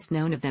 The best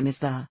known of them is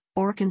the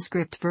Orkan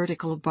script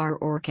vertical bar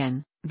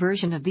Orkan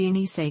version of the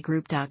Yenisei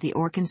group. The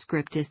Orkan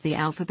script is the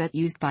alphabet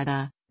used by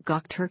the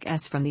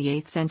Göktürks from the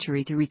 8th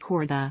century to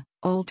record the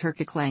Old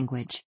Turkic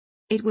language.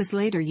 It was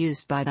later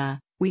used by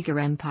the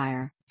Uyghur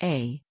Empire.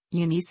 A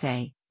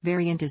Yenisei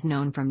variant is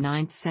known from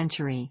 9th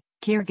century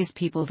Kyrgyz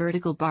people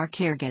vertical bar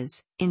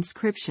Kyrgyz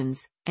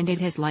inscriptions, and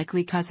it has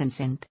likely cousins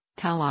in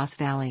Talas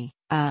Valley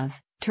of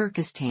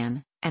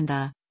Turkestan, and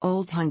the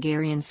Old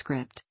Hungarian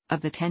script of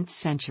the 10th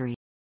century.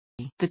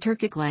 The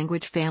Turkic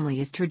language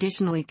family is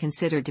traditionally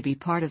considered to be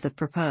part of the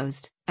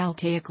proposed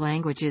Altaic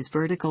languages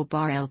vertical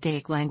bar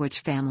Altaic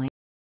language family.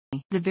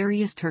 The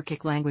various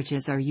Turkic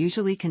languages are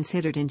usually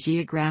considered in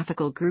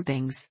geographical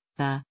groupings: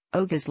 the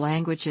Oghuz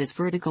languages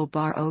vertical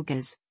bar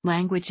Oghuz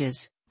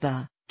languages,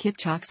 the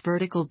Kipchaks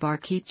vertical bar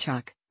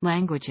Kipchak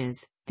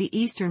languages, the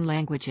Eastern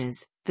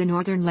languages, the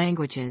Northern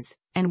languages,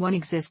 and one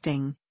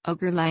existing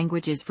Oghur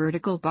languages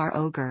vertical bar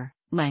Oghur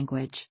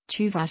language,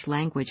 Chuvash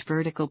language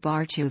vertical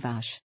bar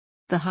Chuvash.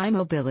 The high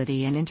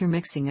mobility and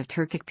intermixing of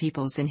Turkic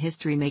peoples in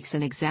history makes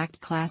an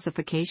exact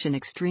classification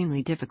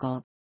extremely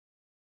difficult.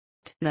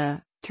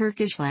 The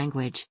Turkish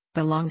language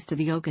belongs to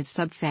the Oghuz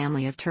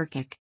subfamily of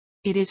Turkic.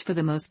 It is for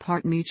the most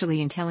part mutually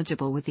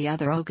intelligible with the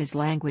other Oghuz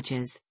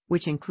languages,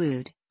 which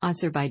include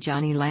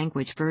Azerbaijani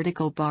language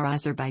vertical bar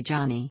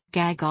Azerbaijani,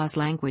 Gagauz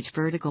language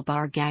vertical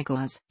bar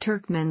Gagauz,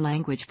 Turkmen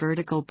language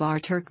vertical bar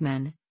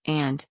Turkmen,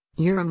 and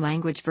Urum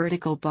language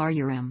vertical bar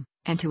Urum,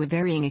 and to a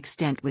varying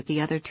extent with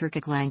the other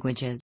Turkic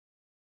languages.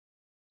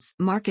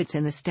 Markets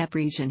in the steppe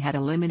region had a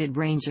limited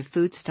range of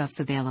foodstuffs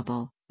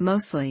available,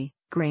 mostly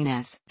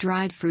grains,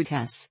 dried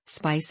fruits,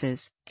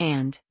 spices,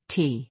 and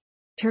tea.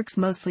 Turks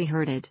mostly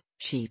herded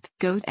sheep,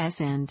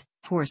 goats, and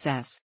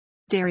horses.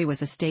 Dairy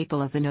was a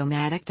staple of the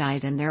nomadic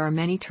diet, and there are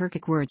many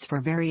Turkic words for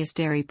various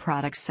dairy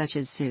products such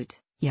as süt,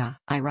 yağ,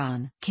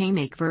 ayran,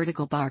 kaymak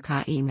vertical bar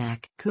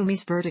kaymak,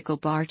 kumis vertical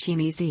bar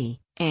chimizi,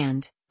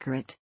 and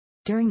grit.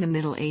 During the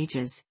Middle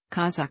Ages,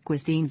 Kazakh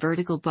cuisine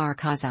vertical bar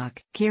Kazakh,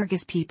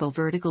 Kyrgyz people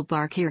vertical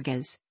bar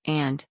Kyrgyz,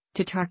 and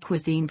Tatar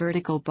cuisine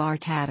vertical bar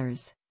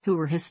Tatars, who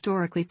were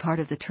historically part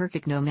of the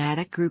Turkic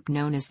nomadic group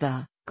known as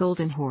the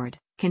Golden Horde,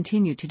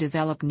 continued to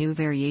develop new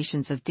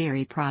variations of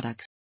dairy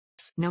products.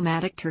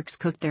 Nomadic Turks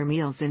cooked their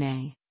meals in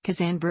a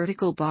kazan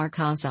vertical bar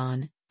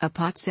kazan, a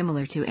pot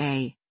similar to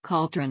a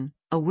cauldron.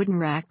 A wooden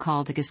rack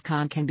called a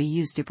gascon can be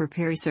used to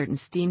prepare certain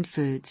steamed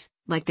foods,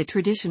 like the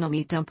traditional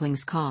meat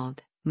dumplings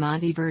called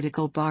mandi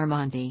vertical bar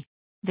mandi.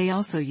 They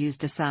also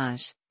used a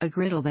saj, a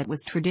griddle that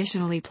was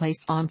traditionally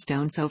placed on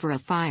stones over a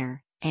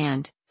fire,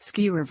 and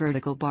skewer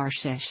vertical bar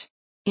shish.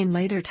 In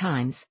later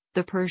times,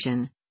 the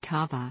Persian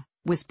tava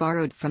was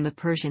borrowed from the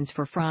Persians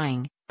for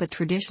frying, but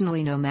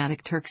traditionally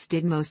nomadic Turks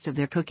did most of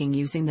their cooking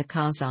using the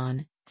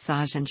kazan,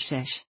 saj and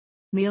shish.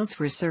 Meals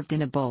were served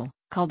in a bowl,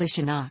 called a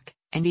shanak,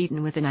 and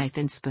eaten with a knife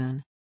and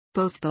spoon.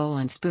 Both bowl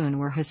and spoon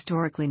were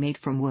historically made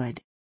from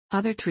wood.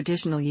 Other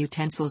traditional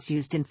utensils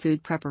used in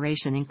food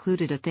preparation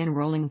included a thin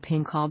rolling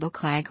pin called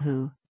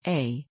oklaghu,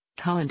 a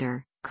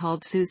colander,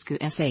 called susku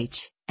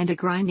sh, and a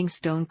grinding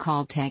stone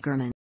called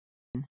tegerman.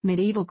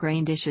 Medieval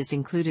grain dishes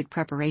included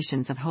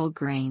preparations of whole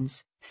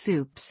grains,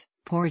 soups,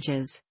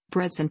 porridges,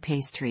 breads and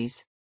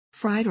pastries.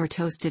 Fried or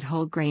toasted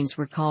whole grains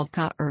were called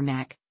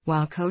ka-urmak,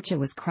 while kocha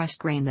was crushed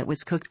grain that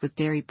was cooked with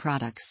dairy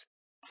products.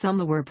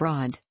 Summa were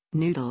broad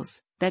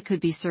noodles that could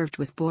be served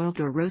with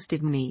boiled or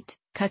roasted meat.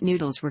 Cut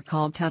noodles were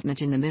called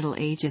tutmaj in the Middle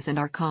Ages and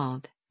are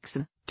called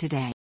ksa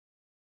today.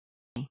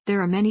 There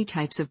are many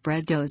types of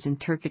bread doughs in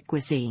Turkic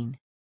cuisine.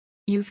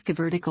 Yufka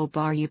vertical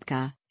bar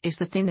yufka is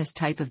the thinnest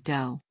type of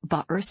dough.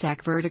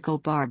 Bağırsak vertical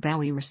bar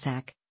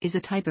bağırsak is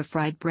a type of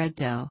fried bread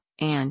dough,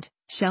 and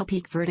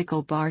shelpik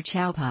vertical bar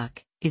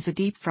chalpak is a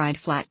deep-fried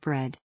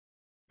flatbread.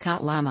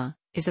 Katlama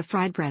is a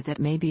fried bread that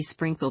may be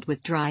sprinkled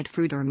with dried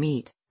fruit or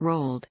meat,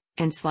 rolled,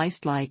 and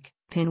sliced like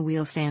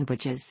pinwheel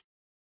sandwiches.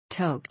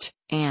 Tokch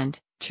and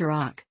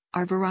Chorak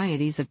are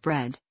varieties of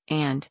bread,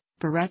 and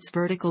Barets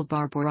vertical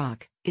bar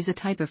borak is a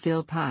type of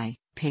fil pie,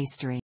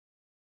 pastry.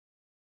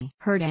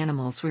 Herd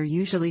animals were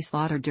usually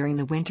slaughtered during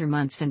the winter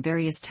months, and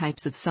various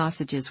types of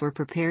sausages were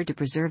prepared to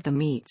preserve the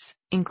meats,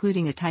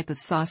 including a type of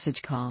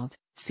sausage called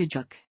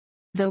sucuk.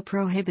 Though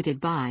prohibited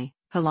by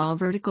halal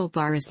vertical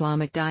bar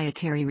Islamic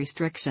dietary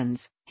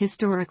restrictions,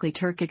 historically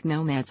Turkic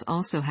nomads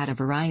also had a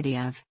variety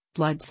of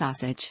blood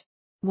sausage.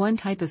 One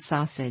type of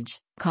sausage,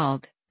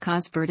 called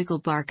kaz vertical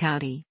bar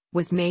kaudi,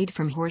 was made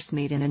from horse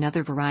meat, and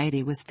another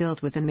variety was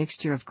filled with a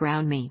mixture of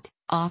ground meat,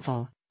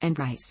 offal, and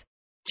rice.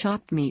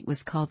 Chopped meat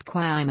was called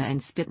quaima,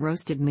 and spit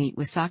roasted meat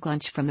was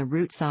soklunch from the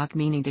root sok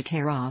meaning to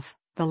tear off.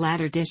 The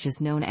latter dish is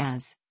known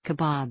as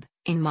kebab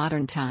in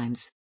modern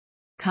times.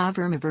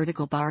 Kavurma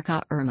vertical bar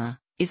ka-urma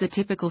is a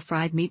typical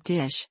fried meat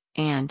dish,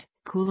 and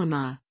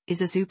kulama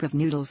is a soup of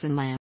noodles and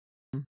lamb.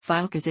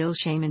 Filekazil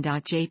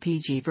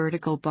shaman.jpg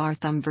vertical bar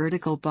thumb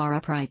vertical bar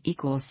upright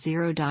equals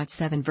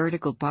 0.7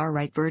 vertical bar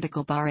right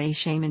vertical bar a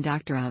shaman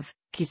doctor of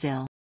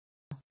Kizil.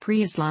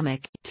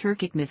 Pre-Islamic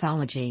Turkic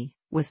mythology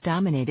was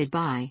dominated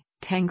by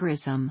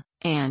Tengrism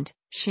and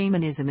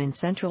shamanism in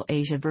Central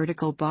Asia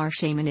vertical bar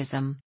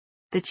shamanism.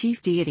 The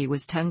chief deity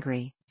was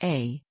Tungri,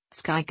 a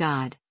sky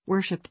god,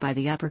 worshipped by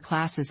the upper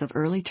classes of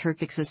early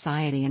Turkic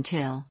society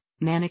until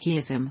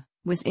Manichaeism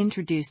was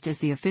introduced as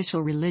the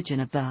official religion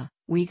of the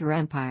Uyghur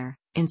Empire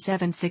in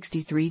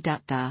 763.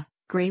 The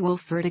grey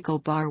wolf vertical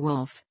bar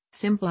wolf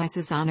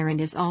symbolizes honor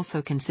and is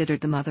also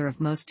considered the mother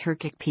of most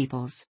Turkic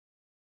peoples.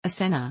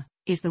 Asena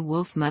is the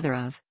wolf mother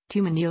of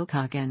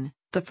Tumanilkagan,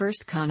 the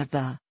first Khan of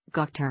the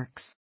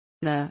Gökturks.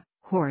 The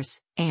horse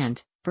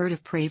and bird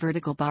of prey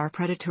vertical bar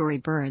predatory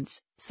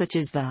birds, such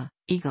as the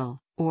eagle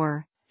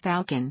or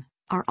falcon,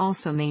 are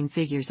also main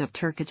figures of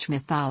Turkish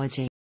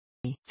mythology.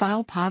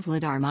 File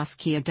Pavlodar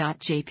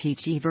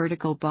Moskia.jpg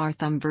vertical bar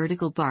thumb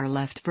vertical bar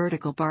left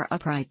vertical bar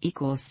upright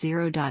equals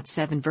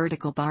 0.7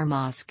 vertical bar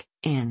mosque,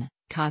 in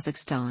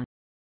Kazakhstan.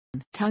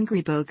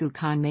 Tungri Bogu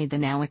Khan made the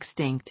now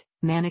extinct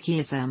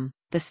Manichaeism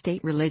the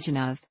state religion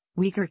of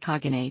Uyghur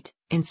Khaganate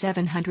in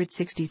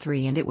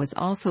 763, and it was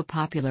also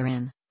popular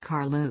in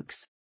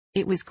Karluks.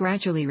 It was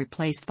gradually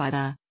replaced by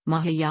the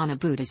Mahayana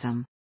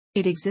Buddhism.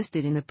 It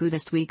existed in the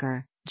Buddhist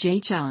Uyghur,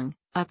 Zhejiang,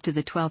 up to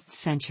the 12th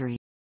century.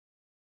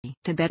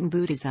 Tibetan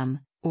Buddhism,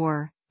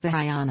 or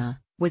Vajrayana,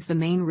 was the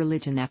main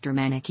religion after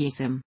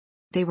Manichaeism.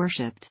 They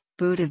worshipped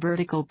Buddha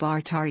vertical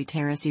bar Tari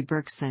Terasi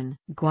Berksan,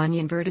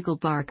 Guanyin vertical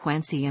bar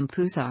Kwansi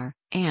Impusar,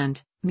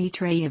 and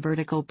Maitreya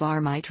vertical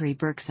bar Maitri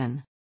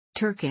Berksan.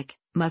 Turkic,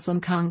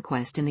 Muslim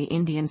conquest in the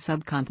Indian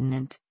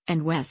subcontinent,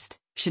 and West,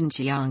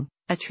 Xinjiang,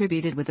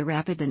 attributed with the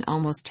rapid and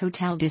almost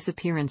total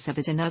disappearance of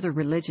it and other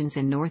religions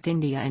in North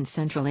India and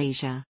Central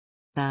Asia.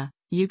 The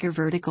Uyghur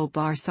vertical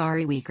bar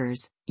Sari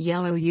Uyghurs,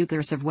 Yellow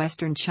Uyghurs of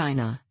Western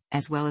China,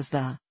 as well as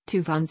the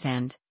Tuvans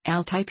and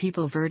Altai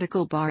people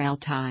vertical bar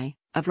Altai,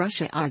 of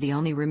Russia are the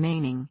only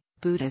remaining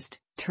Buddhist,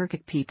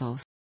 Turkic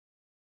peoples.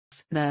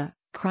 The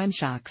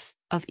Krimshaks,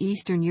 of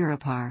Eastern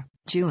Europe are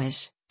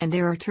Jewish, and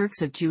there are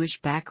Turks of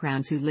Jewish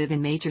backgrounds who live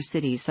in major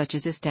cities such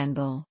as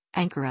Istanbul,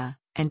 Ankara,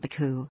 and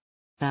Baku.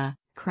 The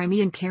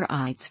Crimean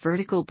Karaites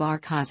vertical bar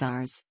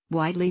Khazars,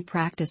 widely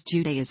practiced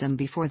Judaism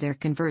before their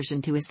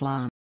conversion to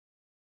Islam.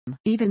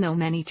 Even though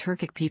many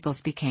Turkic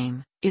peoples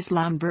became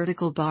Islam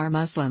vertical bar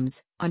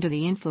Muslims, under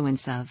the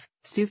influence of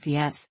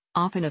Sufis,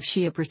 often of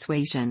Shia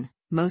persuasion,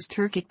 most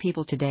Turkic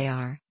people today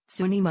are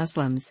Sunni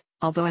Muslims,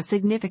 although a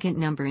significant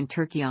number in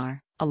Turkey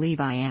are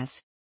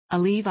Alevis.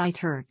 Alevi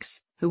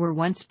Turks, who were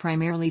once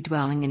primarily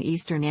dwelling in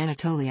eastern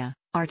Anatolia,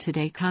 are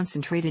today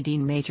concentrated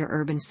in major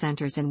urban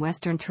centers in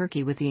western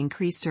Turkey with the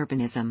increased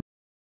urbanism.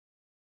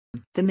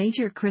 The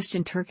major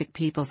Christian Turkic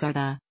peoples are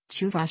the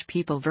Chuvash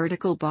people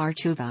vertical bar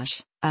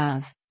Chuvash,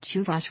 of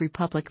Chuvash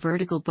Republic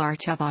vertical bar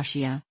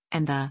Chuvashia,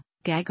 and the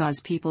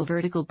Gagauz people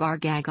vertical bar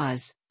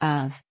Gagauz,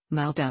 of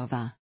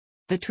Moldova.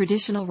 The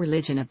traditional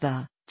religion of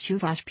the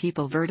Chuvash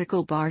people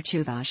vertical bar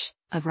Chuvash,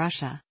 of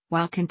Russia,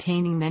 while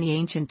containing many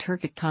ancient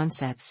Turkic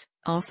concepts,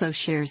 also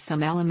shares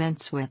some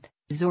elements with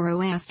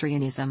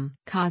Zoroastrianism,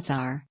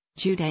 Khazar,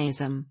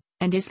 Judaism,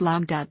 and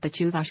Islam. The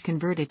Chuvash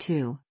converted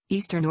to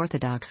Eastern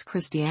Orthodox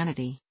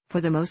Christianity,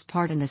 for the most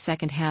part in the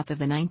second half of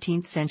the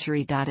 19th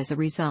century. As a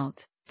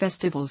result,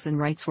 festivals and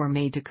rites were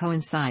made to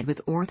coincide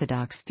with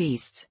Orthodox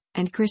feasts,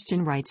 and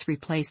Christian rites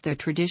replaced their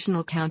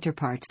traditional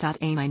counterparts.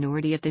 A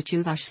minority of the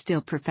Chuvash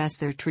still profess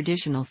their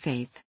traditional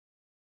faith.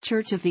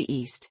 Church of the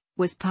East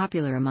was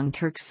popular among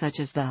Turks such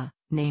as the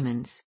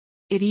Naimans.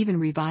 It even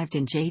revived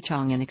in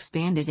Zhejiang and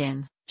expanded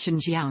in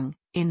Xinjiang,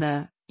 in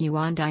the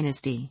Yuan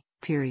dynasty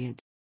period.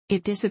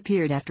 It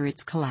disappeared after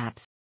its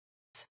collapse.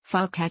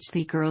 File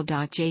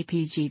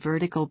catchthegirl.jpg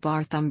vertical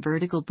bar thumb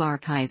vertical bar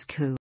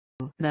Kaizku.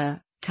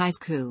 The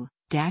Kaizku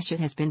it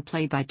has been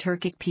played by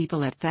Turkic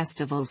people at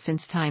festivals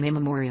since time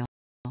immemorial.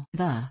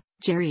 The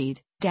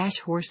Jared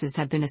horses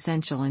have been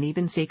essential and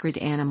even sacred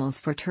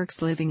animals for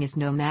Turks living as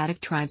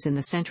nomadic tribes in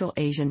the Central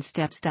Asian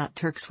steppes.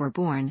 Turks were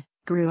born,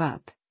 grew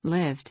up,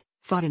 lived,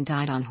 fought and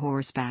died on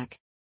horseback.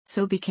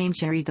 So became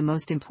Jared the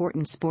most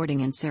important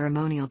sporting and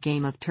ceremonial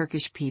game of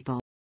Turkish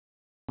people.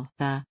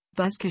 The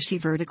Buzkashi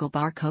vertical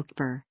bar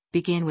Kokber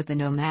began with the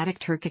nomadic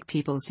Turkic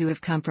peoples who have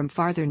come from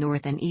farther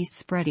north and east,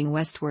 spreading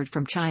westward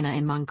from China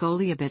and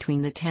Mongolia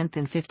between the 10th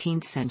and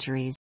 15th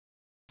centuries.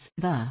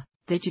 The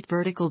Vijit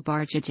vertical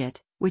bar Jijit,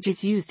 which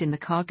is used in the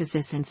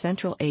Caucasus and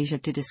Central Asia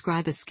to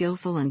describe a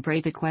skillful and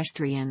brave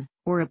equestrian,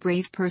 or a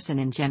brave person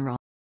in general.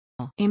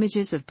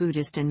 Images of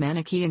Buddhist and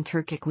Manichaean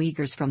Turkic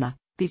Uyghurs from the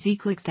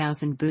Beziklik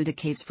Thousand Buddha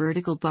Caves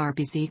vertical bar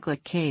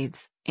Beziklik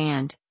Caves,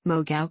 and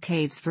Mogao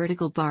Caves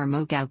vertical bar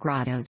Mogao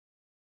Grottos.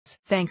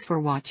 Thanks for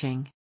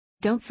watching.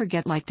 Don't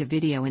forget like the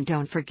video and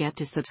don't forget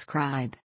to subscribe.